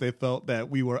case they felt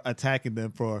that we were attacking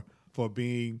them for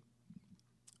being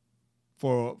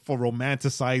for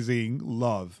romanticizing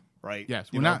love, right? Yes,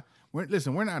 we're not. We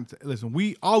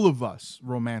all of us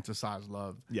romanticize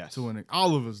love. Yes,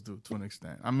 all of us do to an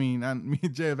extent. I mean, me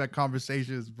and Jay have had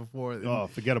conversations before.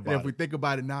 Forget about it. If we think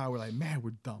about it now, we're like, man,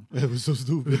 we're dumb. It was so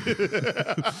stupid.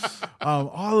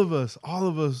 All of us,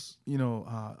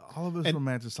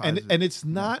 romanticize it. And it's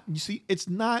not. You see, it's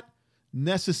not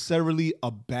necessarily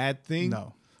a bad thing.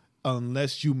 No,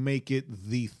 unless you make it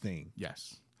the thing.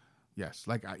 Yes. Yes.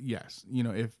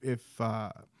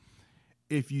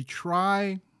 If you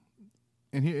try.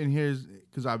 And here's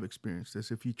because I've experienced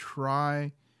this. If you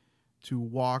try to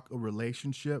walk a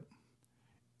relationship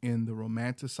in the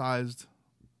romanticized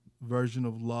version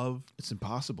of love, it's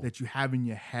impossible that you have in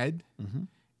your head. Mm-hmm.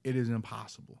 It is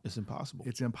impossible. It's impossible.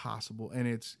 It's impossible, and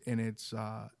it's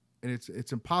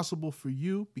impossible for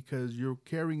you because you're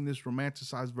carrying this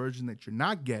romanticized version that you're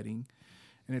not getting,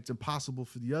 and it's impossible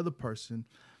for the other person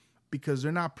because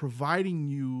they're not providing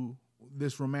you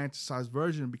this romanticized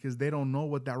version because they don't know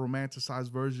what that romanticized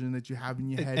version that you have in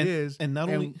your head is. And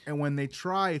when they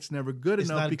try, it's never good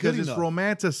enough because it's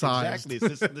romanticized. Exactly.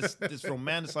 It's this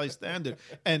romanticized standard.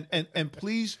 And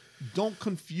please don't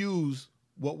confuse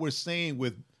what we're saying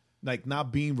with like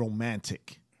not being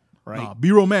romantic. Right? Nah,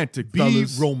 be romantic,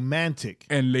 fellas. Be romantic.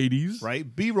 And ladies.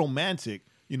 Right? Be romantic,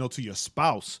 to your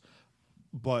spouse.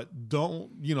 But don't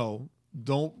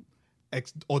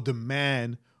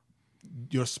demand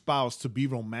your spouse to be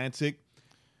romantic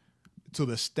to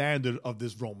the standard of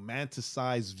this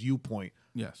romanticized viewpoint,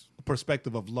 yes,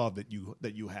 perspective of love that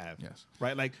you have, yes,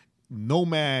 right? Like no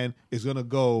man is gonna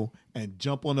go and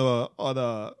jump on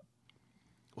a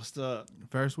what's the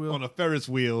Ferris wheel on a Ferris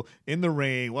wheel in the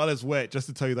rain while it's wet just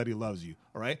to tell you that he loves you.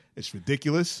 All right, it's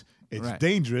ridiculous, it's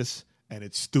dangerous, and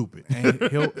it's stupid. And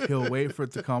he'll wait for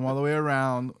it to come all the way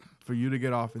around for you to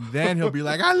get off, and then he'll be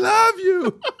like, "I love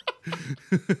you."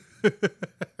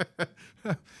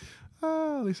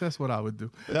 At least that's what I would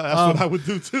do. Yeah, that's what I would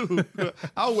do too.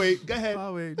 I'll wait. Go ahead.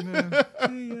 I'll wait. Man.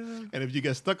 And if you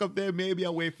get stuck up there, maybe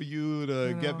I'll wait for you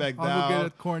to get back down. I'll go get a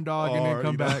corn dog and then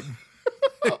come back.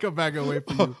 Come back and wait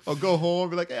for you. I'll go home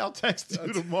and be like, hey, I'll text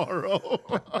you tomorrow.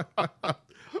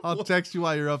 I'll text you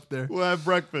while you're up there. We'll have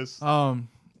breakfast.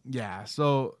 Yeah.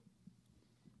 So,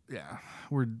 yeah,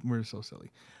 we're so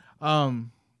silly. So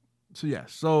yeah.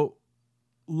 So,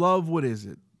 love. What is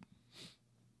it?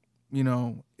 You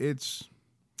know,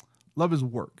 love is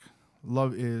work.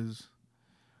 Love is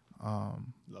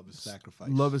sacrifice.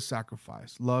 Love is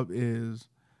sacrifice. Love is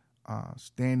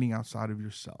standing outside of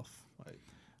yourself. Right.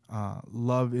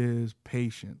 Love is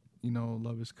patient. You know,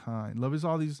 love is kind. Love is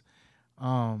all these.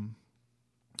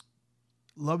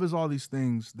 Love is all these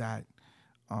things that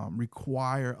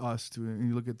require us to. And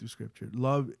you look at through Scripture.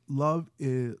 Love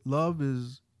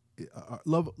is.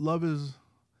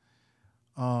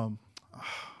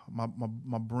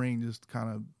 My brain just kind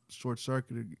of short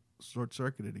circuited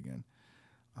again.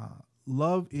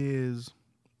 Love is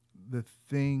the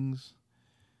things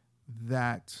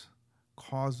that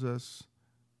cause us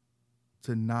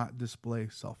to not display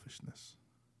selfishness.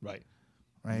 Right.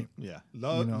 Right. Yeah.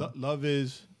 Love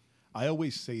is. I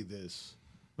always say this,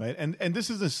 right? And this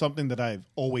isn't something that I've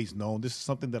always known. This is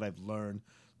something that I've learned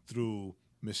through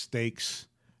mistakes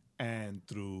and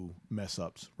through mess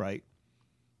ups. Right.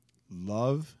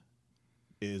 Love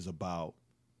is about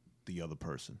the other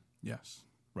person. Yes.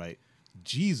 Right.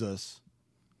 Jesus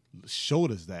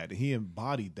showed us that. He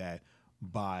embodied that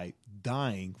by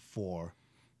dying for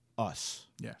us.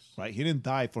 Yes. Right. He didn't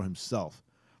die for himself.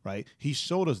 Right. He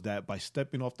showed us that by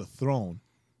stepping off the throne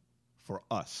for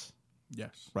us.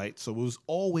 Yes. Right. So it was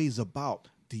always about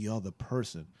the other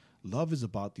person. Love is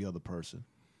about the other person.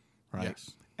 Right.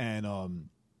 Yes. And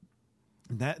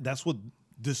that's what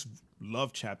this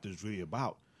love chapter is really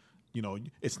about. You know,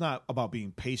 it's not about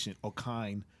being patient or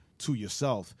kind to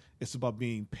yourself. It's about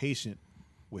being patient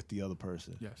with the other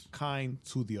person. Yes. Kind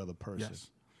to the other person. Yes.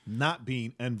 Not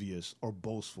being envious or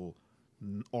boastful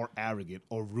or arrogant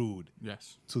or rude.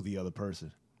 Yes. To the other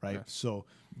person. Right. Yes. So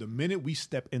the minute we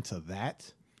step into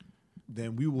that,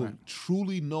 then we will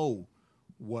truly know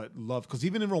what love. Because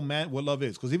even in what love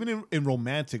is. Because even in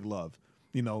romantic love,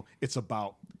 you know, it's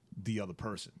about the other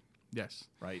person. Yes.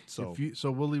 Right. So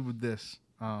So we'll leave with this.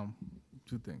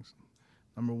 Two things.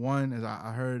 Number one is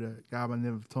I heard a guy by the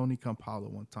name of Tony Campolo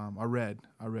one time. I read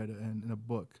it in a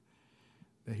book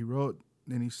that he wrote,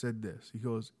 and he said this. He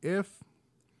goes, if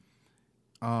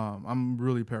I'm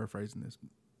really paraphrasing this,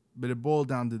 but it boiled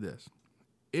down to this.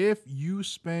 If you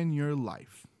spend your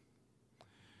life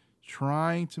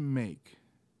trying to make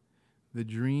the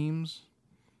dreams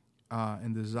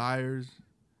and desires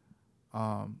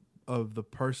of the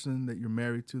person that you're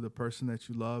married to, the person that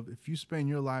you love, if you spend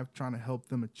your life trying to help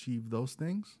them achieve those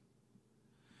things,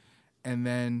 and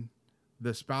then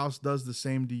the spouse does the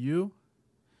same to you,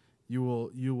 you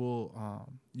will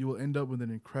end up with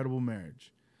an incredible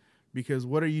marriage. Because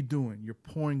what are you doing? You're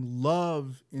pouring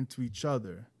love into each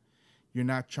other. You're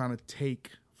not trying to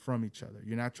take from each other.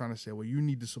 You're not trying to say, well, you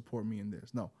need to support me in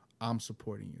this. No, I'm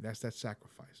supporting you. That's that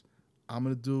sacrifice. I'm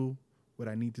going to do what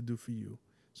I need to do for you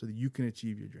so that you can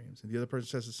achieve your dreams. And the other person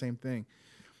says the same thing.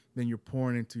 Then you're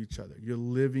pouring into each other. You're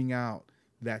living out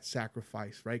that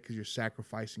sacrifice, right? Because you're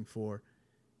sacrificing for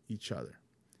each other.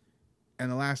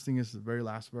 And the last thing is the very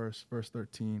last verse, verse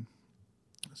 13.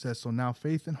 It says, so now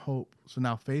faith, hope,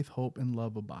 and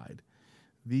love abide.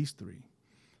 These three.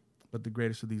 But the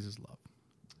greatest of these is love.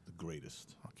 the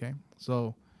greatest. Okay?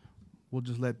 So we'll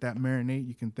just let that marinate.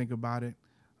 You can think about it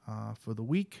for the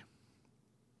week.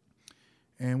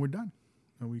 And we're done.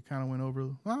 And we kind of went over a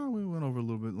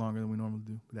little bit longer than we normally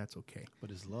do, but that's okay.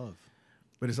 But it's love.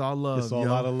 But it's all love. It's all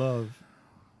out of love.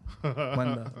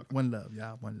 One love,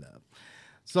 yeah, one love.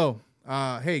 So,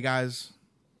 hey guys,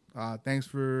 thanks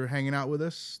for hanging out with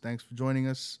us. Thanks for joining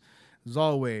us. As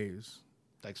always,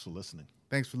 Thanks for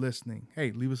listening.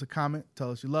 Hey, leave us a comment.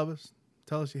 Tell us you love us.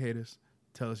 Tell us you hate us.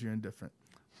 Tell us you're indifferent.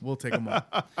 We'll take them all.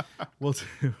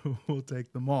 We'll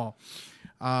take them all.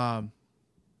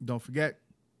 Don't forget,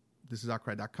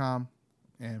 thisisoutcry.com,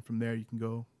 and from there you can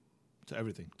go To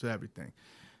everything.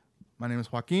 My name is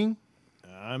Joaquin.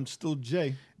 I'm still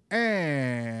Jay.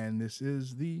 And this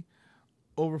is the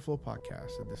Overflow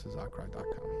Podcast at thisisoutcry.com.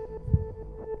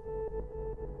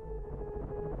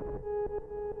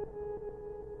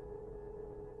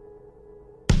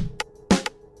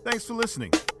 Thanks for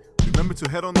listening. Remember to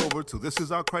head on over to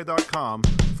thisisoutcry.com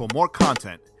for more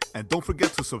content. And don't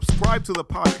forget to subscribe to the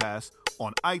podcast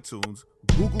on iTunes,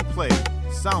 Google Play,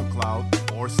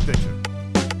 SoundCloud, or Stitcher.